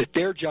 that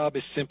their job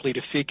is simply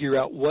to figure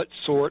out what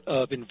sort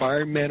of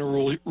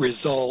environmental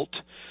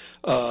result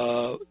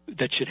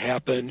that should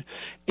happen,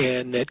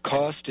 and that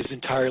cost is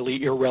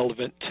entirely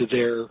irrelevant to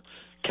their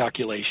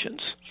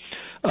calculations.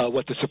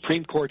 What the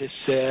Supreme Court has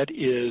said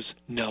is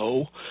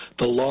no.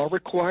 The law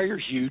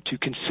requires you to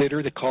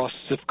consider the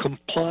costs of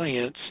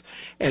compliance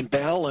and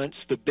balance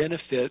the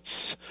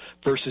benefits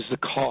versus the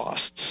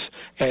costs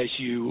as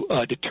you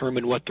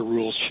determine what the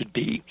rules should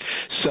be.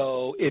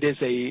 So it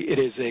is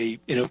an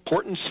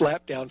important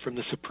slapdown from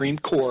the Supreme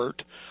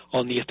Court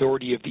on the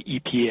authority of the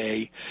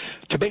EPA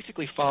to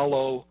basically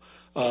follow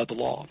the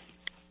law.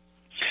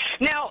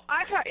 Now,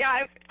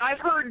 I've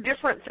heard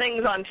different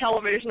things on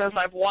television as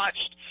I've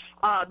watched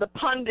the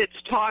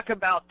pundits talk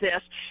about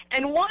this,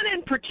 and one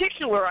in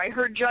particular I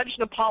heard Judge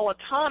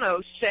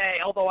Napolitano say,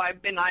 although I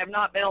have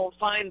not been able to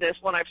find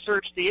this when I've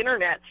searched the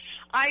internet.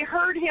 I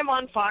heard him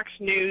on Fox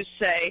News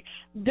say,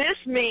 this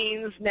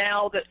means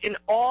now that in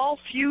all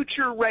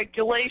future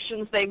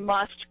regulations they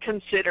must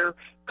consider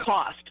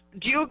cost.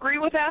 Do you agree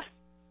with that?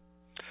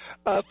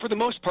 For the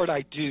most part,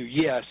 I do,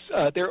 yes.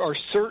 There are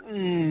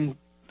certain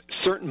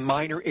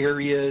minor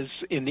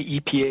areas in the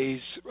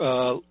EPA's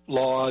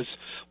laws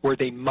where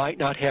they might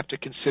not have to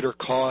consider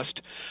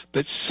cost,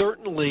 but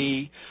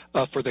certainly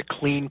for the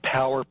Clean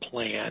Power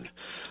Plan,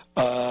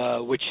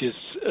 which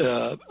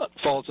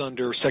falls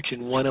under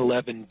Section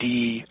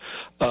 111D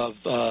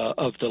of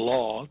the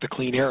law, the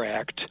Clean Air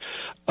Act,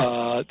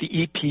 the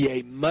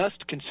EPA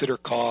must consider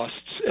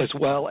costs as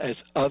well as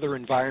other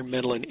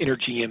environmental and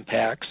energy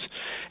impacts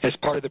as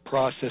part of the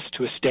process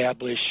to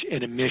establish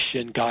an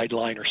emission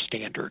guideline or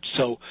standard.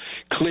 So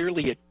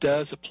clearly it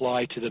does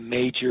apply to the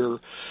major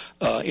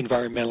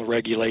environmental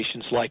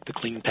regulations like the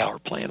Clean Power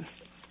Plan.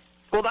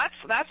 Well,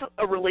 that's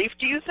a relief.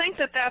 Do you think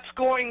that that's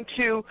going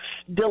to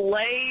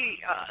delay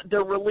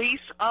the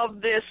release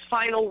of this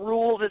final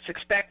rule that's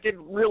expected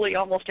really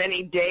almost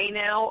any day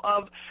now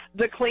of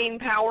the Clean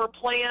Power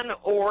Plan,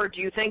 or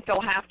do you think they'll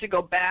have to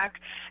go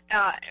back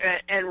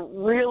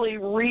and really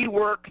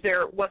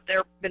rework what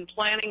they've been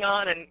planning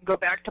on and go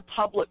back to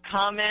public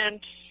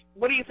comment?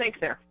 What do you think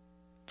there?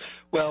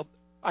 Well,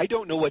 I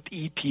don't know what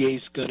the EPA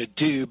is going to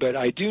do, but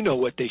I do know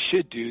what they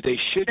should do. They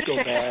should go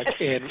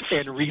back and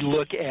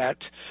relook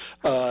at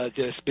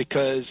this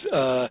because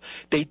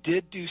they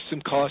did do some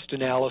cost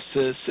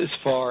analysis as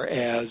far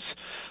as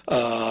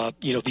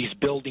these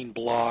building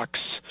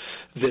blocks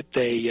that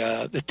they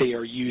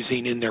are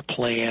using in their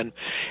plan,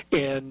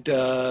 and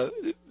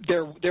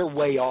they're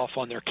way off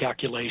on their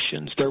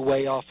calculations. They're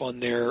way off on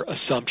their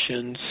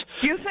assumptions.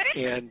 You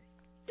think?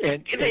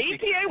 And the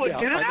EPA would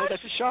do that? I know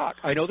that's a shock.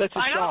 I know.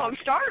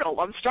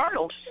 I'm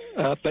startled.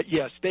 But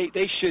yes,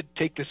 they should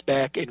take this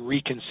back and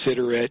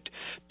reconsider it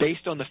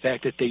based on the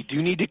fact that they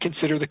do need to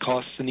consider the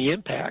costs and the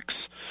impacts,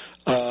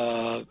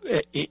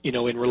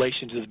 in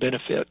relation to the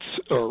benefits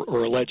or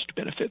alleged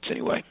benefits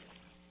anyway.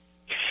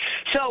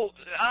 So,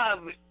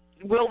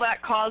 will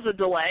that cause a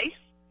delay?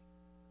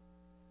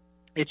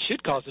 It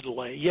should cause a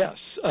delay, yes.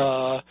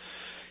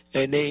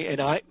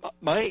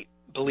 My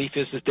belief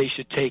is that they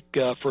should take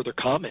further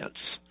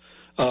comments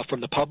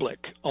from the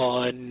public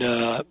on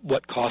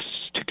what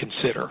costs to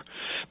consider,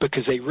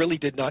 because they really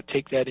did not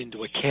take that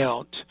into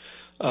account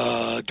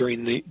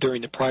during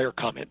the prior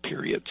comment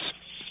periods.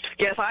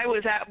 Yes, I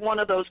was at one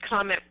of those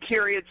comment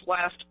periods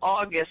last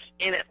August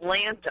in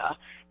Atlanta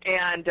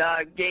and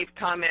gave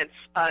comments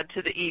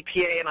to the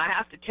EPA, and I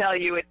have to tell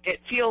you, it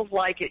feels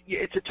like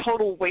it's a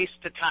total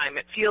waste of time.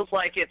 It feels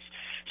like it's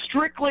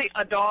strictly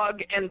a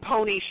dog and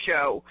pony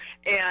show,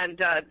 and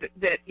that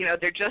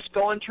they're just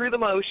going through the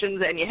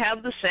motions, and you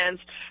have the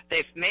sense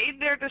they've made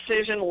their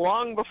decision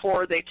long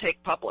before they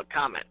take public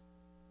comment.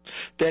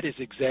 That is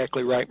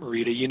exactly right,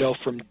 Marita.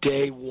 From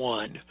day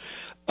one,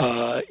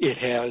 it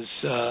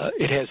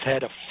has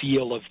had a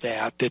feel of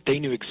that they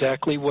knew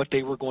exactly what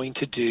they were going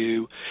to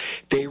do.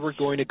 They were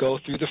going to go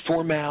through the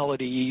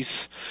formalities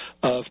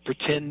of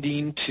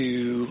pretending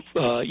to,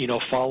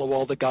 follow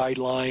all the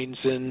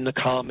guidelines and the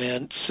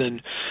comments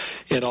and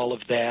all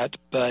of that.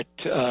 But,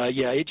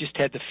 it just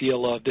had the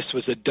feel of this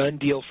was a done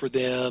deal for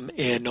them,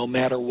 and no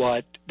matter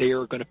what, they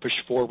are going to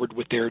push forward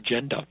with their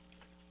agenda.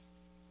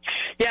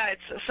 Yeah,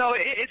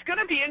 it's going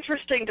to be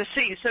interesting to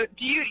see. So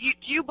do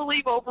you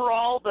believe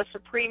overall the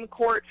Supreme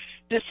Court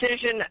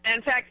decision,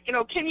 in fact,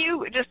 can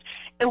you just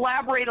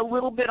elaborate a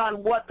little bit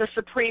on what the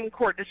Supreme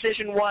Court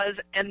decision was,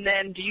 and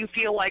then do you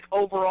feel like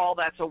overall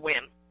that's a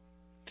win?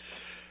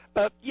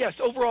 Yes,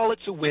 overall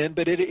it's a win,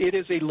 but it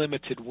is a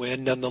limited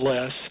win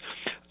nonetheless.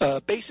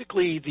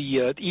 Basically,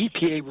 the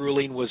EPA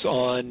ruling was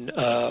on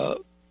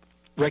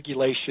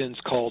regulations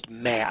called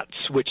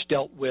MATS, which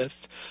dealt with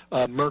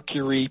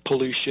mercury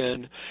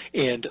pollution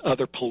and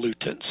other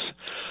pollutants.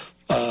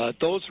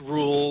 Those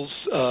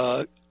rules,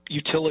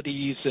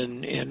 utilities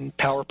and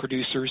power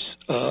producers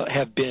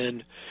have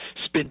been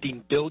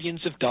spending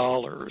billions of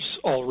dollars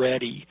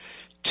already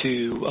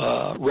to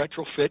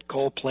retrofit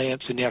coal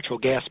plants and natural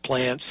gas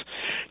plants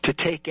to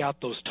take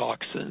out those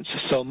toxins.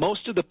 So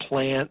most of the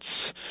plants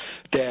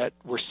that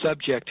were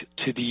subject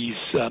to these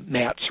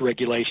MATS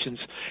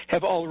regulations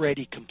have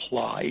already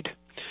complied,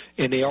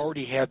 and they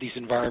already have these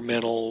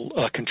environmental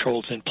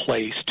controls in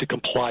place to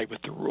comply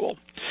with the rule.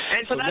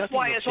 And so that's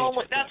why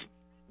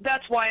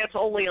it's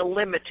only a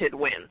limited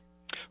win.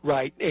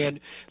 Right,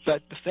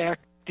 but the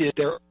fact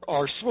there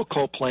are several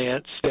coal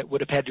plants that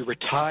would have had to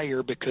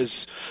retire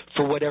because,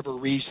 for whatever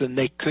reason,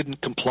 they couldn't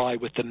comply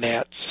with the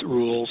MATS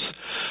rules.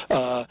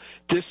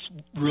 This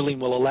ruling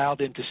will allow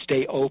them to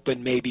stay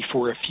open maybe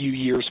for a few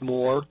years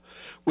more,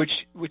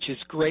 which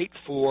is great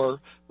for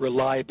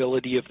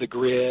reliability of the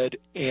grid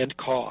and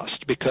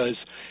cost,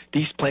 because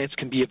these plants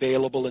can be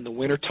available in the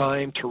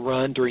wintertime to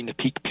run during the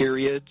peak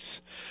periods.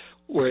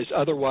 Whereas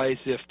otherwise,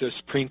 if the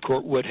Supreme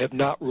Court would have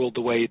not ruled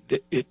the way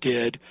that it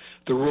did,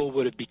 the rule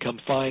would have become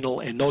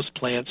final, and those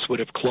plants would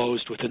have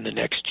closed within the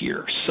next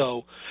year.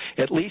 So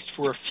at least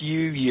for a few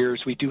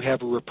years, we do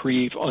have a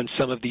reprieve on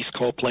some of these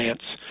coal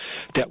plants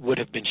that would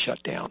have been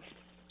shut down.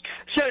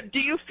 So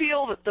do you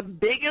feel that the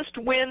biggest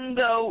win,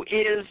 though,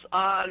 is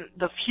on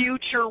the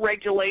future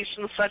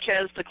regulations, such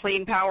as the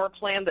Clean Power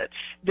Plan, that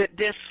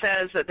this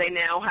says that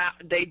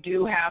they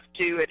do have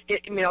to,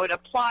 it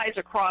applies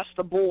across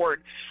the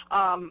board,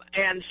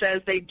 and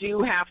says they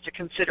do have to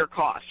consider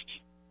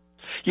cost?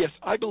 Yes,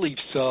 I believe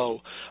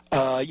so.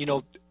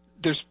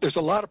 There's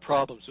a lot of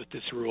problems with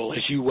this rule,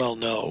 as you well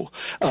know.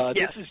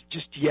 Yes. This is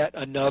just yet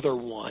another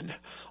one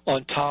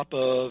on top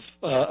of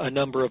a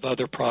number of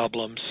other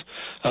problems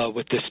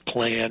with this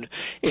plan.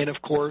 And,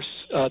 of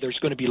course, there's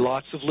going to be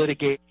lots of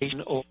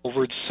litigation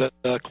over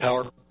the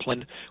power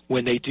plan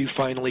when they do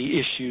finally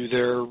issue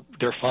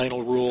their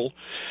final rule.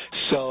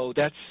 So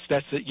that's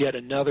yet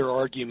another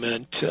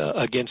argument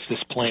against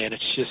this plan.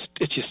 It's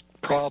just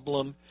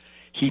problem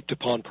heaped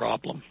upon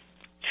problem.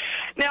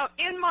 Now,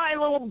 in my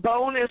little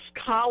bonus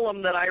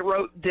column that I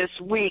wrote this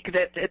week,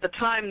 that at the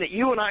time that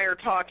you and I are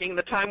talking,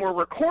 the time we're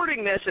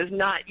recording this has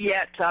not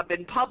yet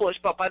been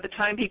published, but by the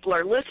time people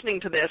are listening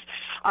to this,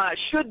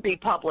 should be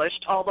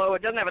published, although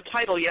it doesn't have a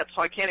title yet,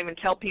 so I can't even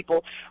tell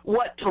people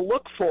what to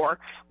look for.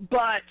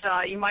 But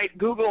you might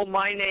Google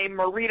my name,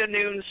 Marita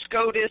Noon,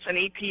 SCOTUS, and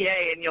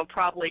EPA, and you'll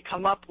probably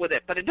come up with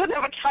it. But it doesn't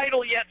have a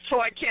title yet,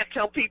 so I can't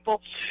tell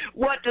people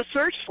what to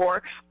search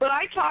for. But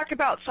I talk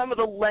about some of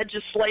the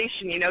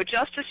legislation.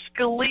 Justice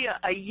Scalia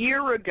a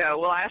year ago,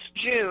 last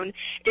June,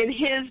 in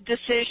his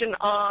decision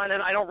on,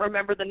 and I don't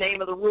remember the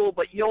name of the rule,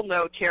 but you'll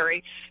know,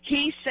 Terry,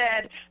 he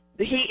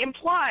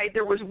implied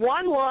there was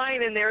one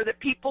line in there that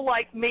people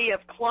like me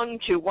have clung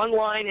to, one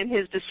line in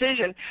his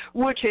decision,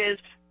 which is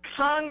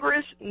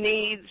Congress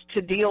needs to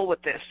deal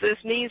with this.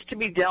 This needs to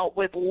be dealt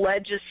with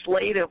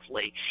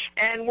legislatively.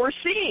 And we're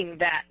seeing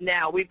that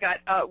now. We've got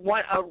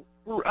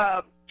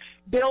a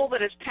bill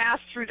that is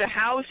passed through the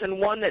House and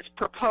one that's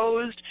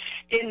proposed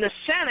in the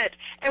Senate.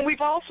 And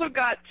we've also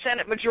got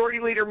Senate Majority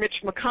Leader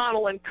Mitch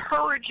McConnell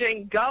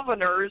encouraging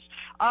governors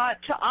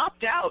to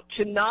opt out,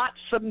 to not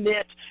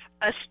submit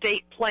a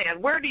state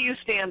plan. Where do you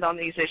stand on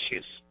these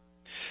issues?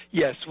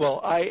 Yes,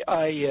 well, I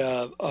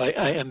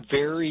am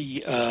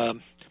very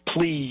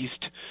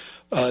pleased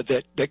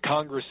that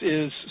Congress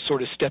is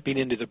sort of stepping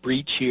into the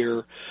breach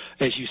here,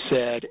 as you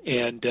said,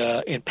 and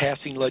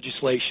passing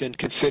legislation,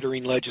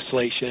 considering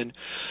legislation.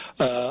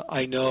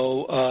 I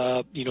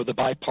know, the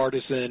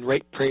Bipartisan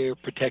Ratepayer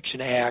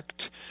Protection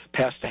Act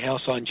passed the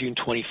House on June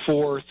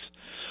 24th,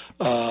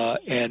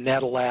 and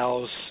that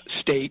allows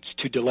states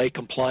to delay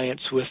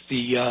compliance with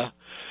the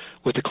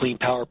Clean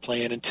Power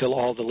Plan until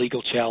all the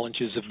legal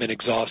challenges have been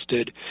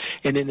exhausted.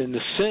 And then in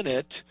the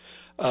Senate,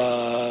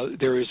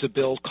 there is a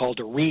bill called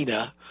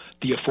ARENA,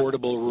 the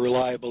Affordable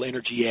Reliable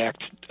Energy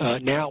Act,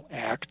 Now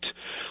Act,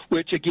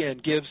 which again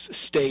gives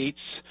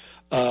states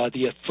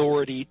the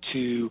authority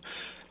to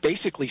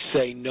basically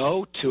say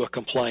no to a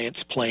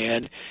compliance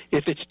plan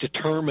if it's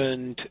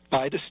determined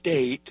by the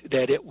state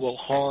that it will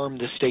harm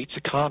the state's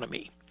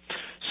economy.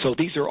 So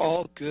these are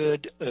all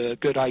good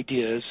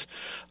ideas.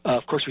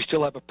 Of course, we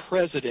still have a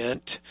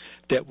president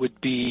that would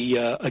be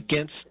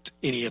against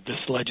any of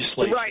this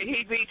legislation. Right,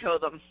 he'd veto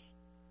them.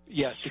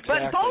 Yes,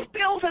 exactly. But both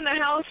bills in the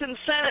House and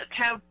Senate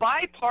have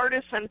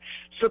bipartisan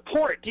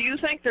support. Do you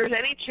think there's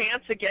any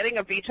chance of getting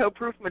a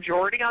veto-proof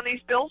majority on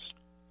these bills?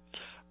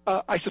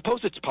 I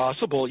suppose it's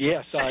possible,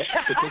 yes.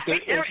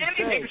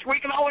 We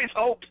can always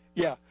hope.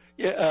 Yeah.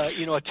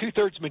 A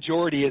two-thirds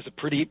majority is a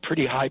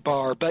pretty high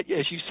bar. But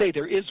as you say,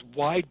 there is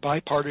wide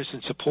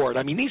bipartisan support.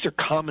 I mean, these are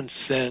common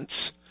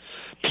sense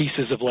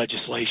pieces of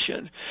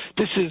legislation.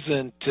 This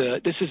isn't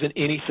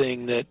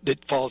anything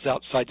that falls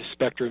outside the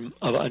spectrum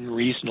of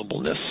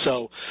unreasonableness.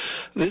 So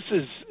this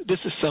is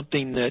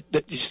something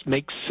that just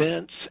makes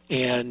sense.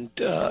 And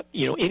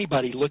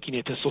anybody looking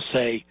at this will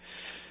say,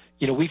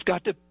 we've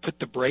got to put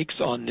the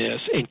brakes on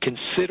this and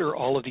consider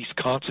all of these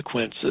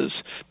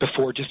consequences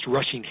before just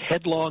rushing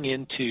headlong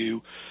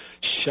into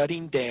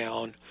shutting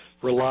down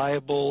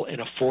reliable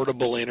and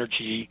affordable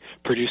energy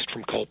produced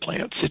from coal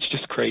plants. It's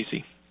just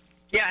crazy.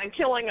 Yeah, and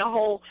killing a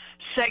whole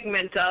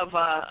segment of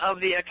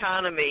the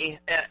economy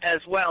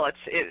as well.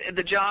 It's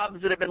the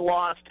jobs that have been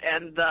lost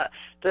and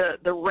the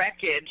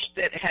wreckage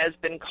that has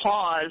been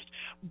caused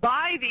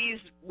by these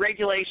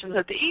regulations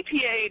that the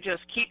EPA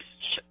just keeps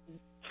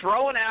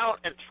throwing out.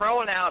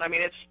 I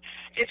mean,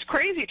 it's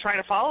crazy trying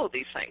to follow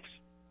these things.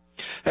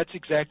 That's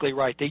exactly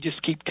right. They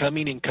just keep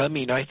coming and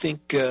coming. I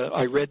think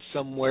I read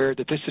somewhere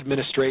that this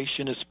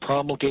administration has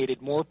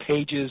promulgated more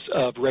pages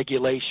of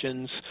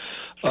regulations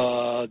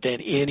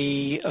than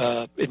any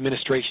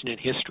administration in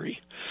history.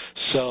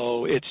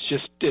 So it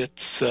just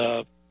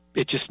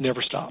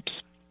never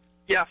stops.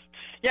 Yeah.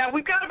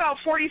 We've got about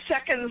 40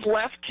 seconds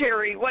left,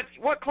 Terry.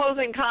 What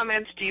closing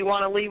comments do you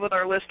want to leave with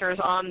our listeners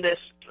on this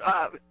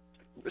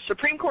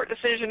Supreme Court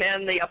decision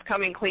and the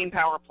upcoming Clean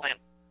Power Plan?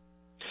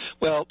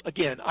 Well,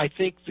 again, I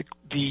think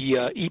the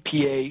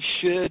EPA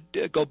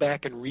should go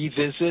back and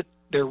revisit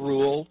their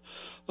rule,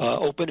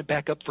 open it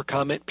back up for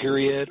comment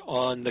period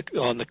on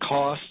the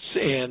costs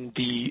and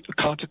the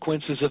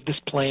consequences of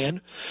this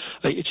plan.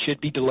 It should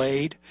be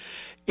delayed,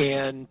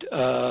 and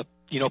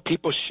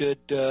people should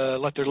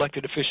let their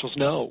elected officials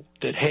know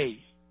that,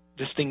 hey,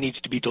 this thing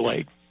needs to be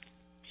delayed.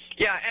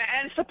 Yeah,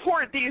 and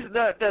support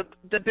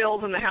the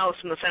bills in the House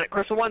and the Senate. Of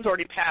course, the one's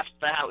already passed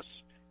the House.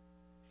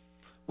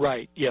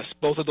 Right. Yes,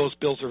 both of those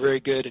bills are very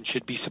good and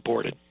should be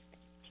supported.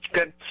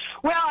 Good.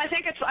 Well, I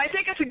think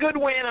it's a good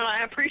win, and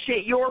I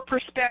appreciate your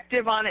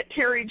perspective on it,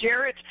 Terry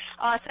Jarrett.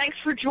 Thanks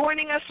for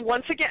joining us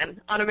once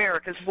again on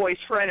America's Voice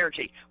for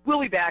Energy.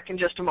 We'll be back in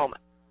just a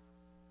moment.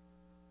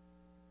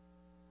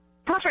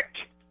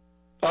 Perfect.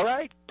 All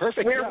right.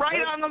 Perfect. We're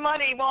right on the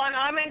money, Vaughn.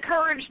 I'm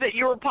encouraged that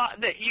you're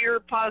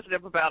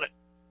positive about it.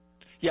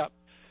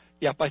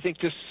 Yep, I think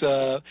this,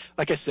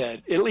 like I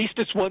said, at least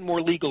it's one more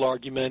legal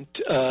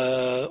argument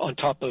on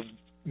top of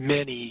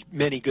many,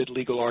 many good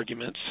legal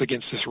arguments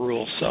against this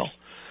rule. So,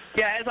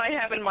 yeah, as I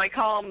have in my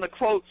column, the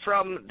quote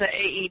from the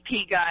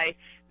AEP guy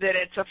that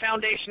it's a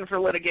foundation for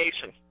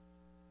litigation.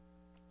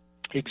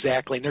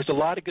 Exactly, and there's a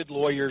lot of good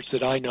lawyers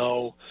that I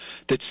know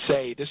that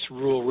say this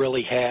rule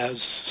really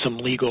has some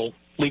legal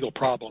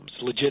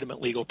problems,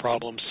 legitimate legal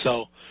problems.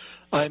 So,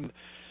 I'm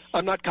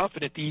not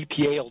confident the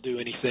EPA will do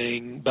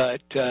anything,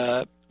 but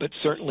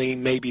certainly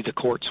maybe the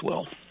courts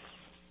will.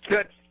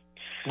 Good.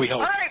 We hope.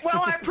 All right.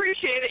 Well, I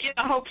appreciate it. Yeah,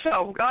 I hope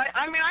so.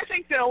 I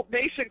think they'll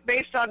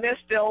based on this,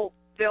 they'll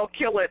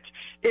kill it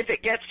if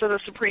it gets to the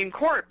Supreme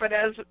Court. But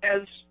as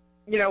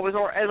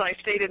I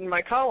stated in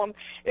my column,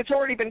 it's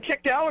already been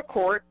kicked out of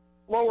court,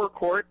 lower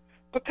court,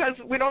 because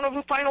we don't have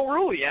a final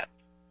rule yet.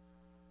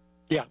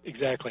 Yeah,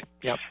 exactly.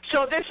 Yeah.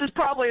 So this is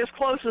probably as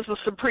close as the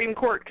Supreme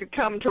Court could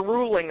come to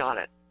ruling on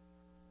it.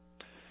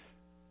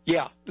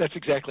 Yeah, that's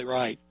exactly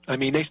right. I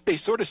mean, they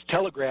sort of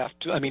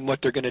telegraphed,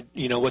 what they're going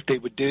to, what they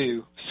would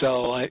do.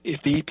 So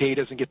if the EPA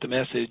doesn't get the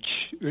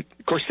message, of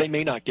course, they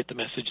may not get the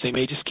message. They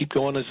may just keep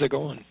going as they're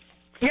going.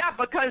 Yeah,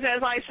 because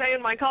as I say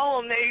in my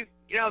column,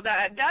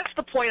 that's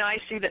the point I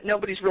see that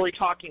nobody's really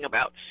talking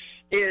about,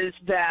 is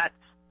that,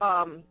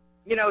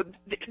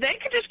 they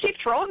could just keep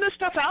throwing this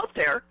stuff out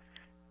there,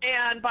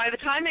 and by the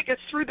time it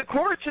gets through the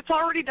courts, it's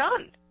already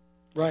done.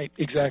 Right,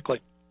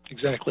 exactly.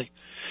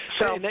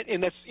 So,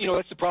 and that's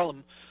the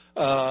problem.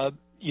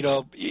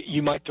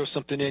 You might throw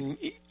something in.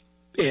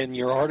 in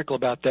your article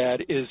about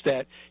that is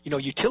that,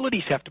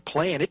 utilities have to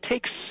plan. It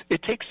takes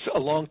a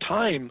long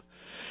time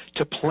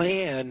to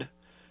plan.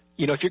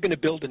 If you're going to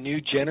build a new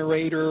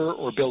generator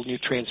or build new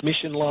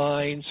transmission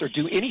lines or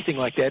do anything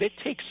like that, it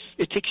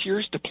takes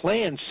years to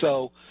plan.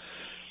 So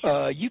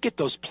you get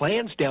those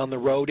plans down the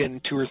road in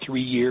 2 or 3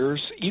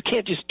 years. You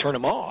can't just turn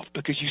them off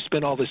because you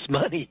spent all this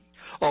money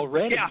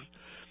already. Yeah.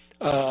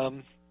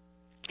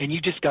 And you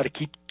just got to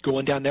keep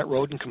going down that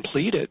road and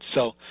complete it.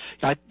 So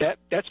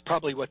that's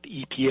probably what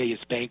the EPA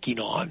is banking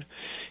on,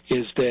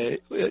 is that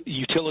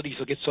utilities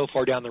will get so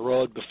far down the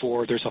road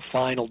before there's a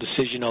final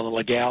decision on the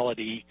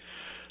legality,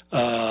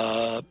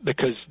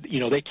 because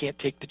they can't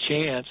take the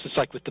chance. It's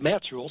like with the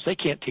MATS rules; they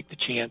can't take the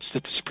chance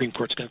that the Supreme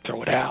Court's going to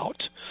throw it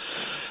out.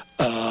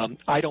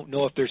 I don't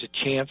know if there's a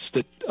chance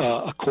that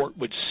a court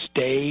would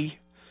stay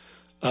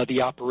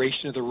the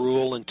operation of the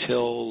rule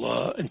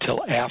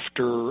until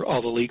after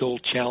all the legal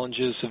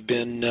challenges have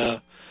been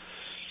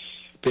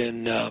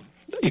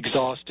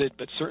exhausted,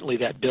 but certainly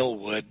that bill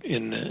would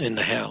in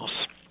the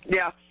House.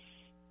 Yeah.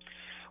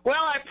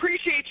 Well, I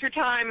appreciate your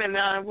time,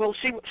 and we'll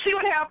see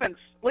what happens.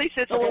 At least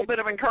it's a little bit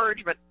of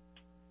encouragement.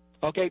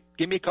 Okay,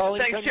 give me a call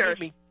anytime you need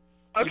me.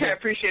 Okay, I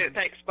appreciate it.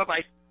 Thanks.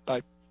 Bye-bye.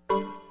 Bye.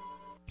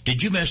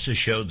 Did you miss a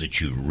show that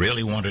you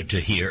really wanted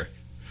to hear?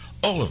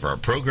 All of our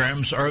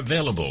programs are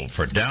available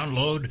for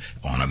download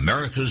on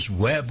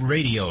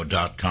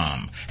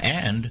americaswebradio.com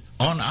and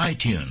on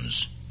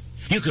iTunes.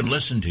 You can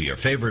listen to your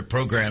favorite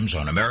programs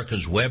on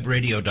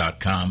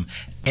americaswebradio.com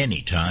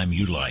anytime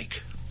you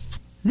like.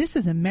 This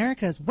is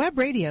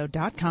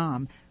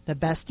americaswebradio.com, the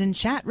best in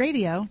chat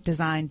radio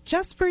designed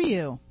just for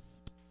you.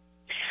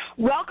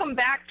 Welcome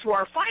back to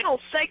our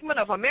final segment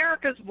of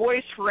America's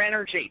Voice for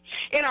Energy.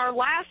 In our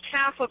last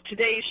half of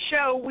today's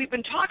show, we've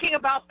been talking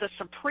about the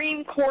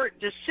Supreme Court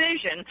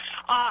decision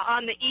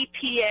on the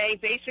EPA,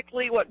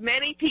 basically what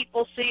many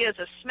people see as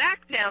a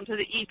smackdown to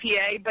the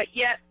EPA, but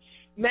yet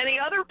many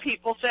other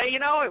people say,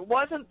 it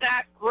wasn't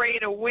that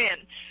great a win.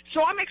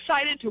 So I'm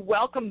excited to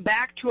welcome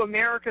back to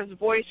America's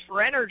Voice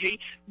for Energy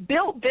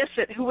Bill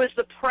Bissett, who is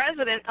the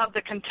president of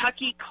the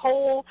Kentucky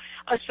Coal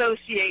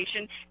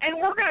Association. And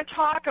we're going to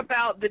talk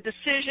about the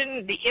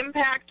decision, the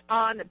impact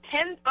on the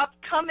 10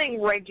 upcoming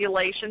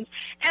regulations,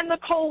 and the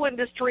coal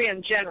industry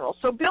in general.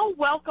 So, Bill,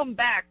 welcome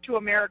back to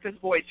America's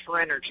Voice for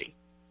Energy.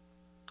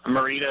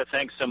 Marita,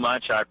 thanks so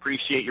much. I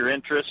appreciate your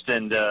interest,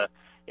 and to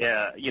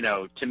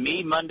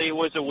me, Monday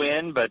was a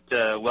win, but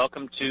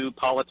welcome to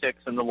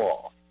politics and the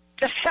law.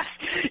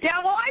 Yeah,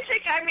 well, I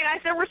think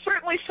there were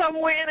certainly some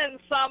win and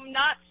some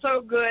not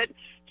so good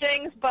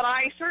things, but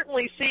I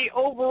certainly see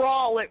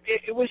overall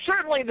it was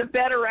certainly the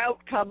better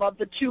outcome of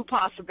the two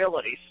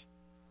possibilities.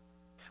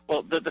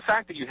 Well, the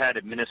fact that you had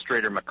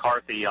Administrator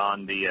McCarthy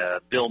on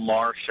the Bill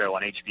Maher show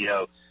on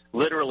HBO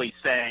literally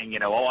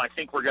saying, I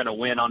think we're going to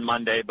win on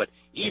Monday, but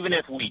even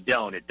if we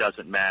don't, it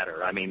doesn't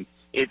matter. I mean,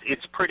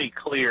 it's pretty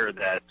clear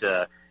that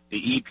the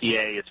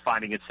EPA is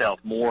finding itself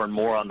more and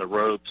more on the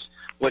ropes.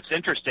 What's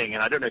interesting,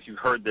 and I don't know if you've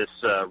heard this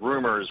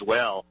rumor as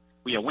well,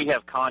 we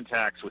have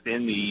contacts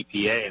within the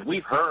EPA, and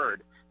we've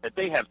heard that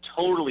they have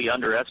totally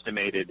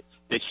underestimated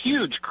the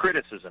huge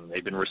criticism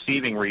they've been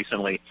receiving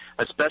recently,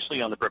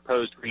 especially on the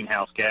proposed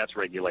greenhouse gas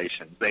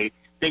regulations. They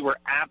were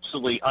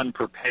absolutely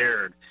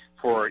unprepared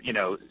for,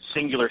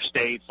 singular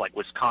states like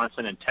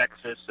Wisconsin and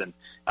Texas and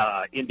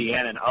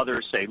Indiana and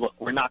others say, look,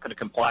 we're not going to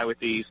comply with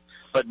these.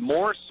 But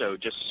more so,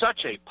 just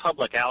such a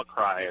public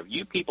outcry of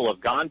you people have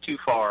gone too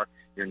far,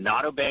 you're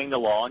not obeying the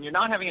law, and you're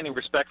not having any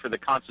respect for the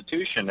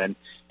Constitution. And,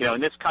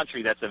 in this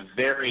country, that's a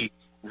very,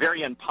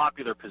 very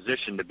unpopular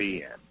position to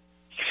be in.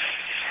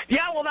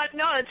 Yeah, well, that's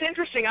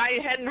interesting. I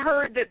hadn't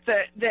heard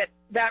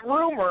that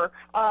rumor.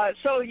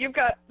 So you've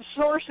got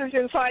sources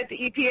inside the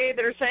EPA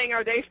that are saying,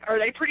 are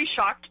they pretty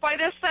shocked by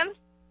this then?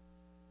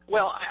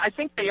 Well, I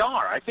think they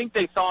are. I think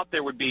they thought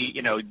there would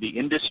be, the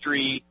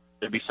industry,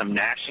 there'd be some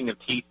gnashing of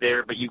teeth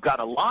there, but you've got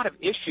a lot of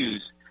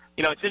issues.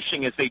 It's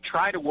interesting as they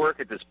try to work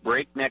at this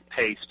breakneck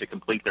pace to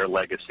complete their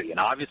legacy. And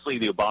obviously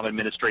the Obama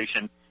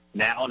administration,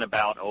 now in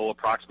about,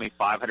 approximately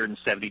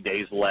 570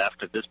 days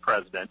left of this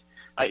president,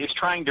 is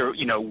trying to,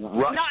 rush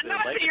not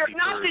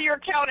that you're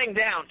counting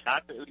down.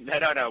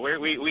 No.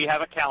 We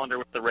have a calendar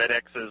with the red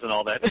X's and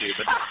all that too.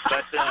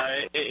 But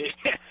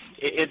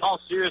in all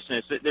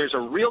seriousness, there's a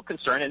real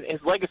concern, and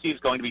his legacy is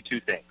going to be two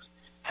things: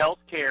 health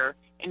care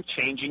and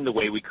changing the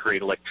way we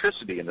create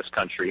electricity in this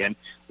country. And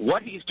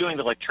what he's doing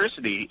with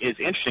electricity is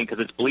interesting because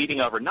it's bleeding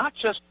over not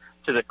just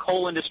to the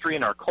coal industry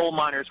and our coal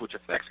miners, which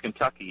affects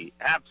Kentucky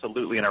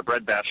absolutely in our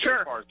breadbasket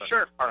as far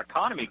as our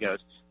economy goes.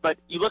 But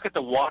you look at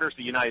the waters of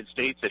the United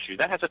States issue.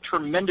 That has a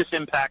tremendous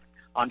impact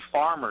on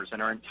farmers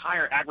and our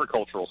entire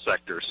agricultural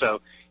sector.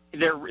 So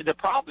the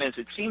problem is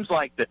it seems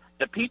like the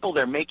people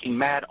they're making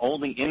mad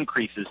only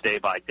increases day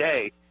by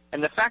day.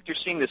 And the fact you're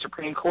seeing the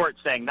Supreme Court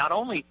saying not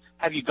only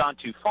have you gone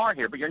too far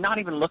here, but you're not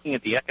even looking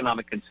at the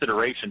economic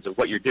considerations of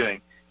what you're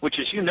doing, which,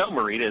 as you know,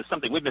 Marita, is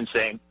something we've been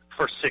saying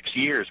for 6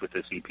 years with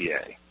this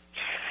EPA.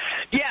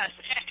 Yes,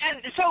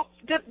 and so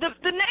the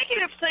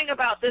negative thing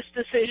about this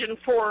decision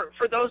for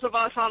those of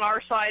us on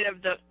our side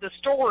of the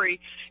story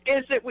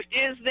is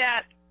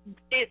that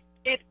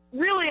it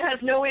really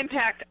has no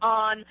impact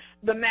on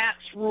the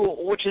MATS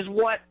rule, which is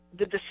what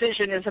the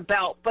decision is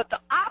about. But the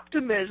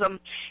optimism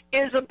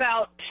is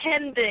about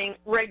pending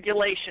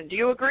regulation. Do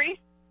you agree?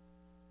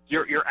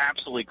 You're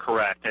absolutely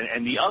correct.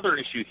 And the other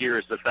issue here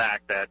is the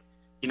fact that,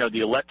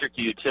 the electric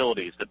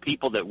utilities, the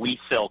people that we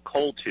sell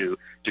coal to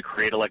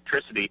create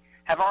electricity,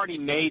 have already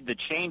made the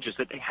changes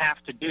that they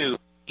have to do,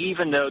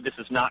 even though this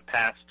is not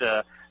past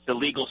the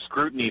legal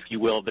scrutiny, if you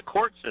will, of the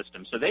court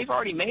system. So they've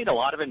already made a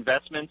lot of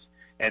investments,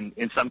 and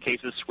in some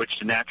cases switched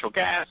to natural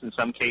gas, in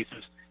some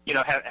cases,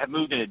 have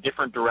moved in a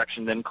different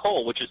direction than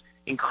coal, which is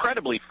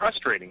incredibly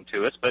frustrating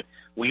to us, but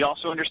we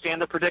also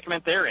understand the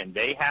predicament they're in.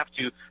 They have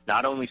to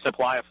not only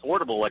supply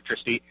affordable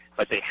electricity,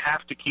 but they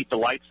have to keep the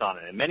lights on.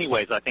 And in many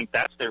ways, I think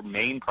that's their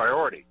main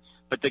priority.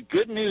 But the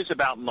good news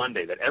about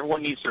Monday that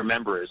everyone needs to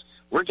remember is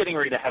we're getting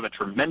ready to have a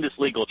tremendous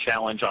legal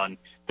challenge on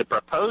the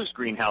proposed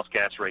greenhouse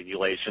gas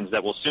regulations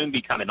that will soon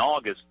become in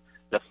August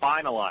the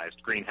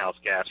finalized greenhouse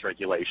gas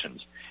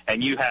regulations.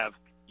 And you have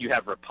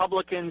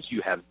Republicans,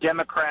 you have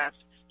Democrats,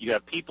 you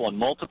have people in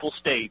multiple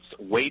states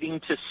waiting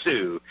to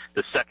sue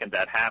the second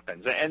that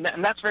happens. And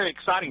that's very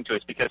exciting to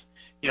us because,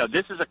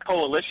 this is a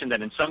coalition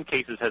that in some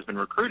cases has been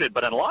recruited,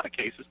 but in a lot of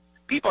cases,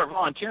 people are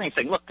volunteering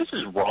saying, look, this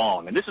is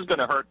wrong, and this is going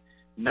to hurt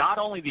not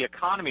only the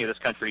economy of this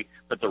country,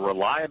 but the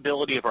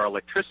reliability of our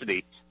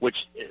electricity,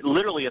 which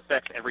literally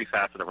affects every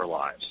facet of our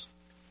lives.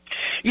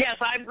 Yes,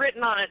 I've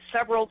written on it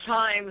several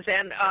times,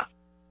 and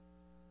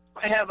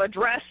I have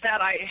addressed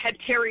that. I had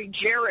Terry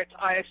Jarrett,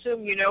 I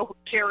assume you know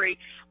Terry,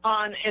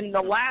 on in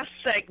the last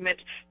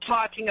segment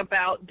talking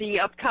about the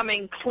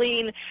upcoming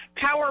Clean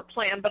Power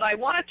Plan. But I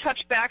want to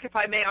touch back, if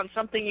I may, on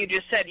something you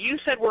just said. You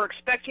said we're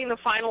expecting the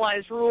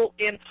finalized rule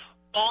in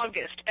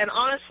August, and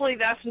honestly,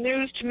 that's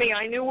news to me.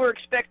 I knew we were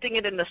expecting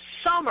it in the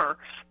summer,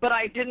 but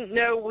I didn't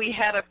know we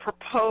had a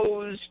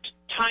proposed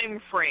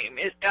time frame.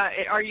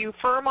 Are you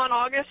firm on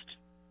August?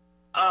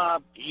 The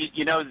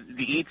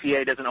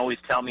EPA doesn't always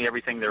tell me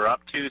everything they're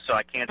up to, so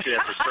I can't say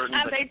that for certain.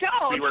 But they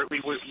don't.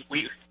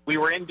 We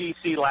were in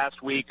D.C.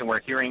 last week, and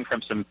we're hearing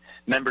from some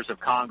members of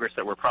Congress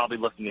that we're probably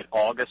looking at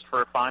August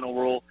for a final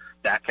rule.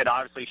 That could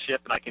obviously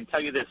shift, and I can tell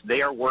you this,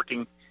 they are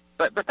working,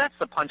 but that's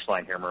the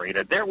punchline here,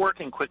 Marita. They're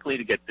working quickly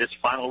to get this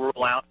final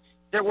rule out.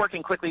 They're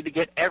working quickly to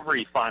get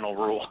every final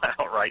rule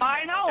out right now.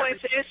 I know.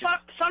 It's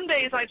some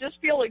days I just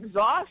feel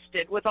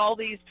exhausted with all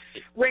these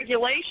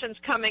regulations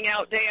coming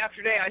out day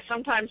after day. I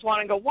sometimes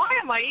want to go, why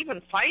am I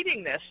even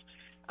fighting this?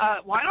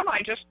 Why don't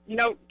I just,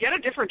 get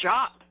a different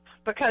job?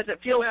 Because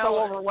it feels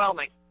so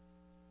overwhelming.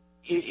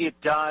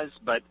 It does,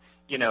 but,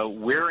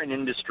 we're an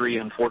industry,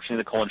 unfortunately,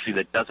 the coal industry,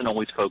 that doesn't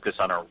always focus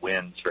on our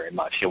wins very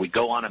much. We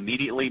go on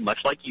immediately,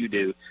 much like you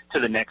do, to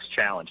the next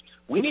challenge.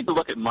 We need to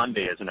look at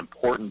Monday as an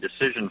important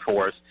decision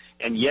for us.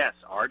 And, yes,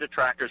 our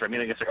detractors, they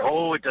say,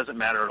 it doesn't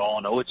matter at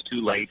all, and, it's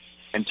too late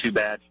and too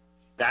bad.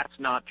 That's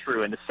not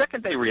true. And the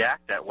second they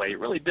react that way, it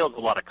really builds a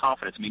lot of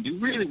confidence. Do you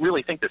really,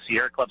 really think the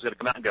Sierra Club's going to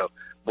come out and go,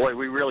 boy,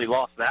 we really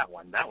lost that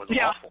one. That was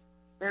awful.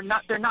 They're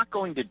not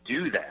going to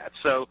do that.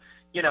 So,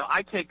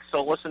 I take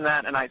solace in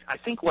that, and I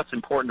think what's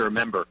important to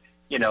remember,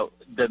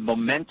 the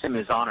momentum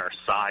is on our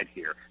side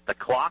here. The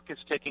clock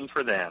is ticking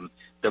for them.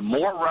 The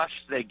more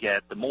rushed they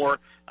get, the more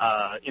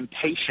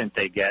impatient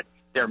they get,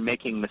 they're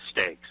making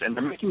mistakes, and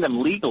they're making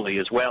them legally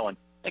as well. And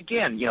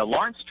again,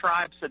 Lawrence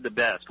Tribe said the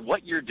best.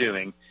 What you're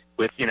doing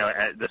with,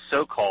 the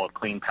so-called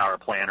Clean Power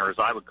Plan, or as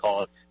I would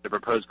call it, the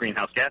proposed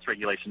greenhouse gas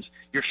regulations,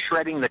 you're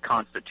shredding the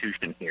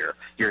Constitution here.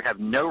 You have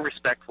no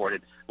respect for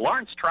it.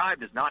 Lawrence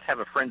Tribe does not have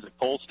a Friends of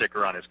Coal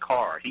sticker on his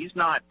car. He's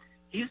not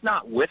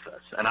with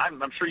us, and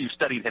I'm sure you've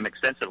studied him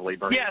extensively,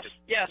 Bernie. Yes.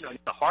 He's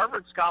a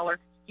Harvard scholar.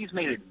 He's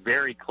made it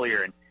very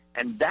clear,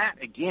 and that,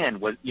 again,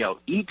 was,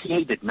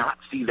 EPA did not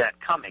see that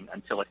coming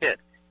until it hit.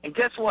 And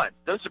guess what?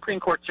 Those Supreme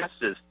Court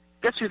justices,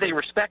 guess who they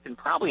respect, and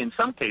probably in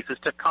some cases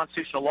took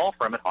constitutional law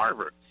from at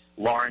Harvard?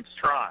 Lawrence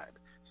Tribe.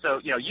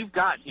 So, you've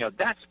got,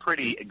 that's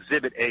pretty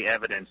Exhibit A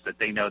evidence that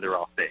they know they're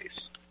off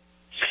base.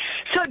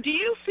 So do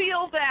you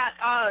feel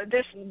that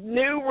this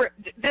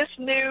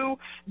new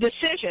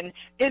decision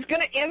is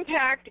going to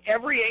impact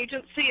every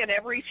agency and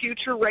every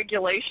future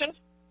regulation?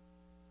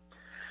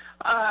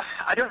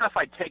 I don't know if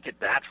I'd take it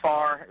that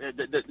far.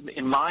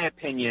 In my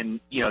opinion,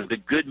 the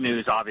good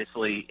news,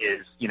 obviously,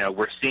 is,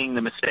 we're seeing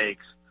the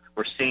mistakes.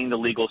 We're seeing the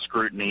legal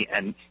scrutiny,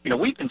 and,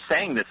 we've been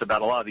saying this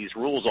about a lot of these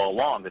rules all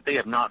along, that they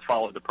have not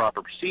followed the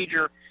proper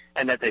procedure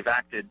and that they've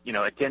acted,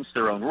 against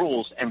their own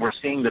rules, and we're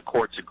seeing the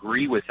courts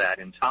agree with that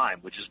in time,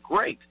 which is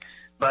great.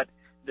 But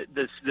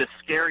the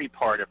scary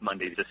part of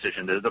Monday's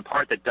decision, the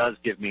part that does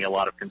give me a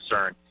lot of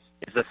concern,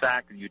 is the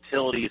fact that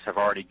utilities have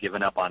already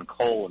given up on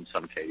coal in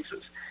some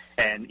cases.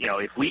 And,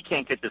 if we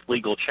can't get this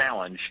legal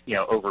challenge,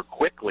 over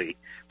quickly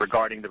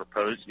regarding the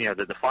proposed,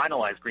 the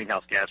finalized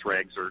greenhouse gas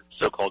regs or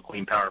so-called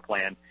Clean Power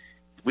Plan,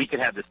 we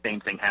could have the same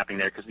thing happening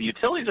there because the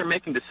utilities are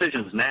making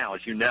decisions now,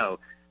 as you know,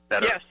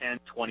 that are 10,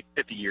 20,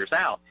 50 years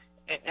out.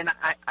 and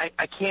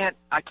I can't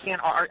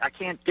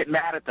get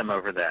mad at them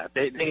over that.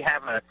 They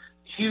have a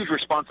huge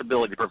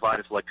responsibility to provide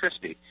us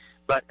electricity.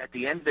 But at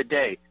the end of the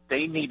day,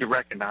 they need to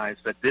recognize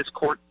that this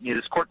court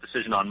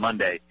decision on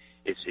Monday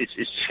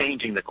is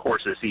changing the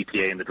course of this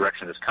EPA and the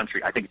direction of this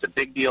country. I think it's a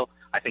big deal.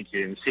 I think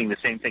you're seeing the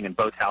same thing in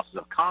both houses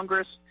of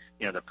Congress.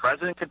 You know, the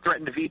president can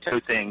threaten to veto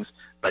things,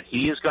 but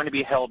he is going to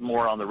be held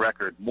more on the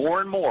record, more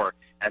and more,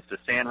 as the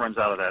sand runs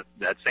out of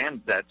that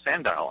sand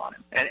dial on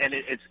him, and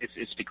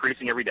it's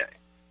decreasing every day.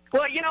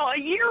 Well, you know, a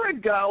year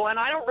ago, and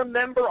I don't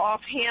remember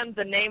offhand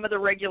the name of the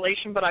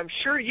regulation, but I'm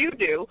sure you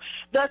do,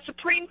 the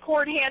Supreme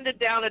Court handed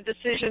down a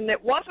decision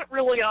that wasn't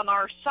really on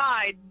our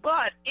side,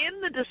 but in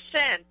the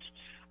dissent,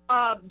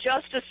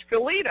 Justice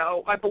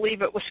Scalia,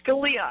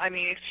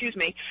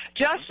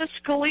 Justice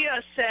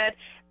Scalia said,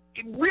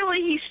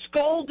 really, he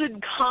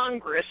scolded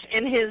Congress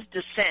in his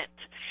dissent,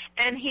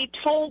 and he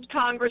told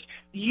Congress,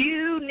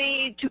 you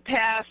need to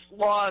pass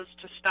laws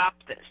to stop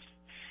this.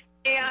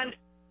 And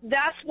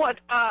that's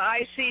what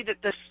I see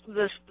that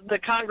the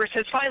Congress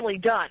has finally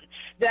done.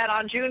 That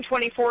on June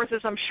 24th,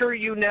 as I'm sure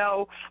you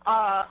know,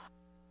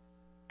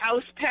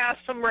 House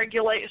passed some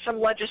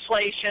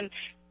legislation.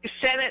 The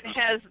Senate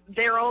has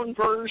their own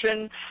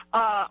version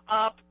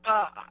up.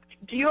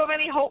 Do you have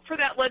any hope for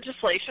that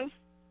legislation?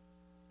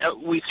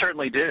 We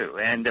certainly do,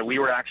 and we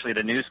were actually at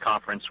a news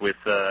conference with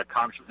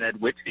Congressman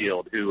Ed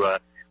Whitfield, who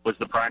was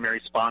the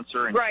primary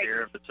sponsor and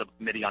chair of the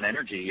Subcommittee on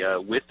Energy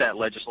with that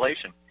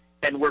legislation.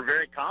 And we're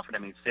very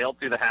confident. I mean, it sailed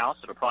through the House.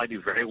 It'll probably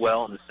do very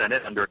well in the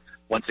Senate under,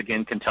 once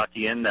again,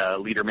 Kentuckian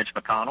Leader Mitch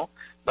McConnell.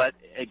 But,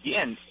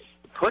 again,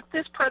 put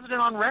this president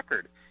on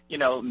record. You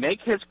know,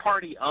 make his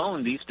party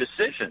own these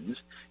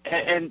decisions.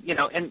 And you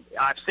know, and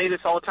I say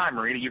this all the time,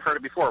 Marita, you've heard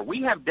it before.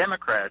 We have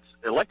Democrats,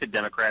 elected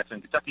Democrats in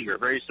Kentucky who are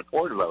very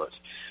supportive of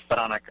us. But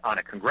on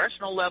a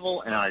congressional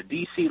level and on a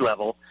D.C.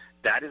 level,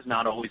 that is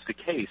not always the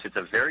case. It's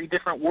a very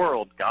different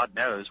world, God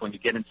knows, when you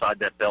get inside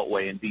that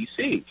beltway in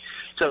D.C.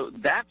 So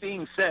that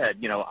being said,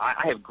 you know,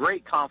 I have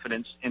great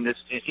confidence in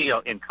this, you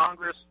know, in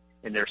Congress,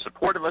 in their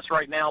support of us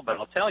right now. But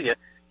I'll tell you,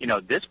 you know,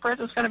 this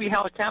president's going to be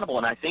held accountable,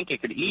 and I think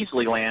it could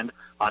easily land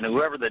on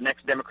whoever the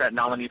next Democrat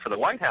nominee for the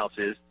White House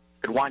is,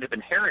 could wind up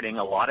inheriting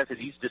a lot of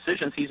these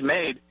decisions he's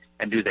made.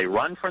 And do they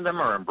run from them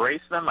or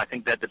embrace them? I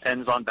think that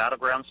depends on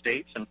battleground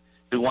states and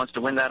who wants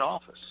to win that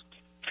office.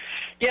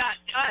 Yeah,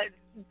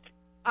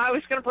 I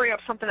was going to bring up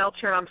something else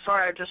here, and I'm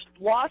sorry. I just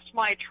lost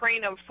my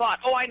train of thought.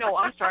 Oh, I know.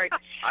 I'm sorry.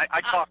 I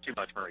talk too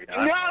much, Marita.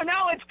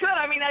 No, it's good.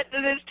 I mean,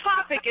 this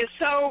topic is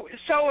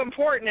so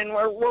important, and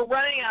we're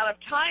running out of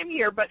time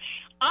here. But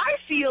I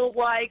feel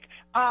like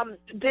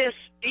this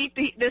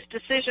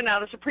decision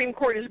out of the Supreme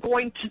Court is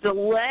going to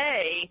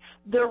delay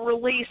the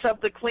release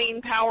of the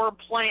Clean Power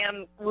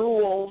Plan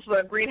rules,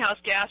 the greenhouse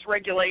gas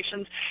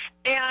regulations,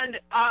 and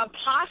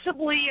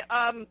possibly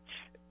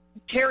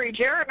Terry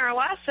Jarrett in our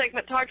last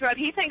segment talked about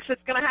he thinks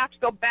it's going to have to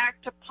go back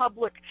to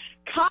public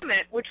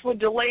comment, which would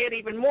delay it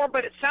even more.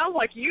 But it sounds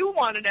like you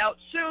want it out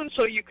soon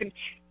so you can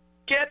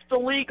get the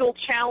legal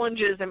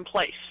challenges in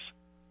place.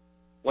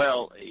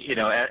 Well, you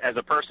know, as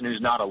a person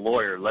who's not a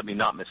lawyer, let me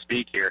not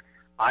misspeak here.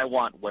 I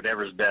want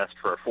whatever's best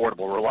for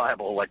affordable,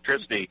 reliable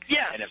electricity.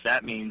 Yes. And if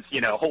that means, you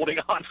know, holding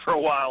on for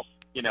a while,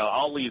 you know,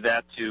 I'll leave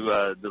that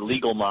to the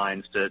legal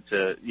minds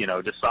to you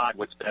know, decide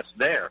what's best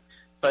there.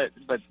 But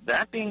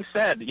that being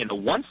said, you know,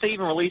 once they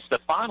even release the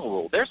final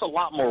rule, there's a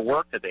lot more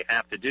work that they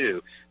have to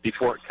do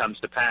before it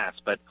comes to pass.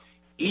 But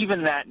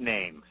even that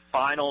name,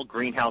 final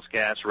greenhouse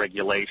gas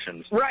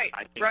regulations,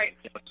 I think,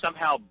 you know,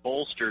 somehow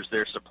bolsters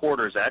their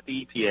supporters at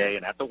the EPA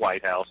and at the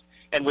White House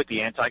and with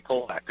the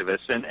anti-coal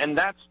activists, and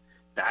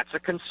that's a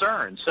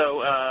concern.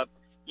 So,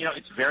 you know,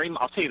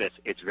 I'll tell you this,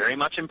 it's very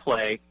much in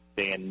play.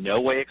 They in no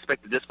way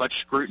expected this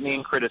much scrutiny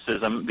and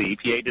criticism. The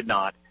EPA did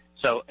not.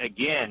 So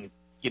again,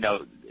 you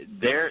know,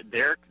 they're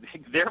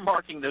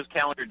marking those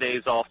calendar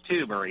days off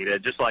too,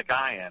 Marita, just like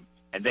I am,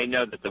 and they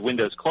know that the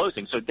window's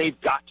closing, so they've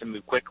got to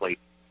move quickly,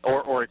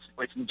 or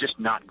it's just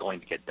not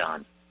going to get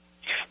done.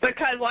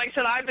 Because, like I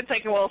said, I've been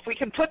thinking, well, if we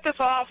can put this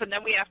off, and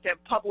then we have to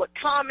have public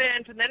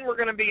comment, and then we're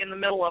going to be in the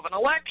middle of an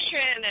election,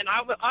 and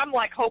I'm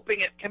like hoping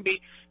it can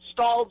be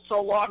stalled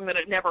so long that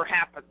it never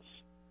happens.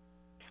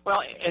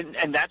 Well,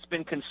 and that's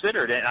been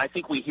considered, and I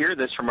think we hear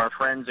this from our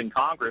friends in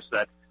Congress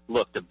that,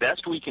 look, the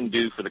best we can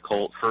do for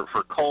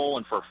coal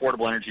and for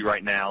affordable energy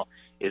right now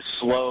is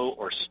slow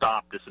or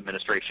stop this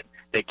administration.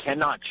 They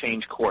cannot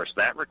change course.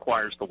 That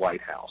requires the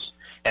White House.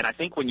 And I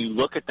think when you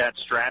look at that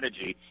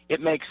strategy, it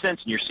makes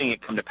sense, and you're seeing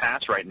it come to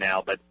pass right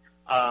now. But,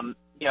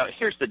 you know,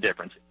 here's the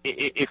difference.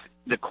 If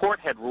the court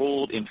had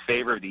ruled in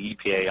favor of the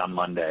EPA on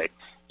Monday,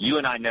 you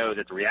and I know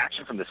that the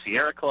reaction from the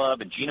Sierra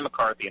Club and Gina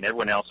McCarthy and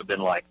everyone else have been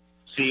like,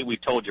 see, we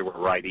told you we're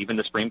right. Even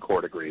the Supreme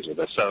Court agrees with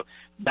us. So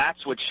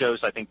that's what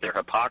shows, I think, their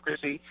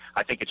hypocrisy.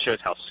 I think it shows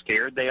how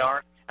scared they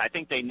are. I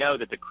think they know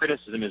that the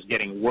criticism is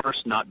getting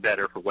worse, not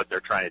better, for what they're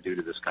trying to do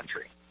to this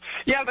country.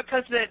 Yeah,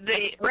 because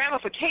the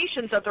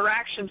ramifications of their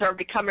actions are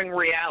becoming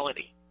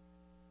reality.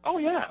 Oh,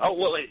 yeah. Oh,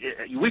 well,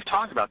 we've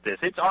talked about this.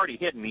 It's already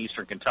hit in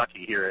eastern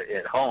Kentucky here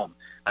at home.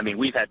 I mean,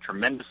 we've had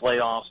tremendous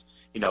layoffs.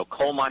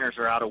 Coal miners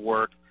are out of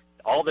work.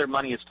 All their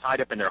money is tied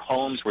up in their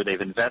homes where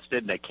they've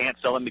invested, and they can't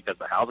sell them because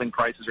the housing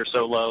prices are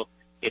so low.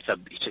 It's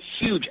a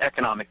huge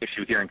economic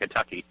issue here in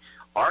Kentucky.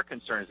 Our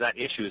concern is that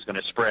issue is going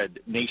to spread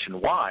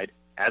nationwide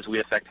as we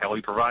affect how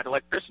we provide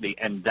electricity,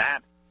 and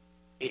that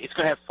it's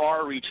going to have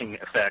far-reaching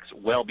effects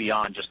well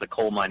beyond just the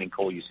coal mining,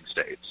 coal-using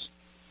states.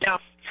 Yeah.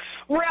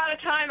 We're out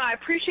of time. I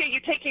appreciate you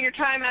taking your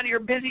time out of your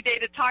busy day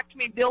to talk to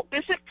me. Bill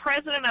Bissett,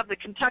 president of the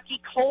Kentucky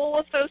Coal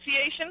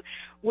Association.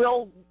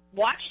 We'll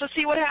watch to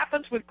see what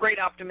happens with great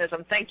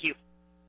optimism. Thank you.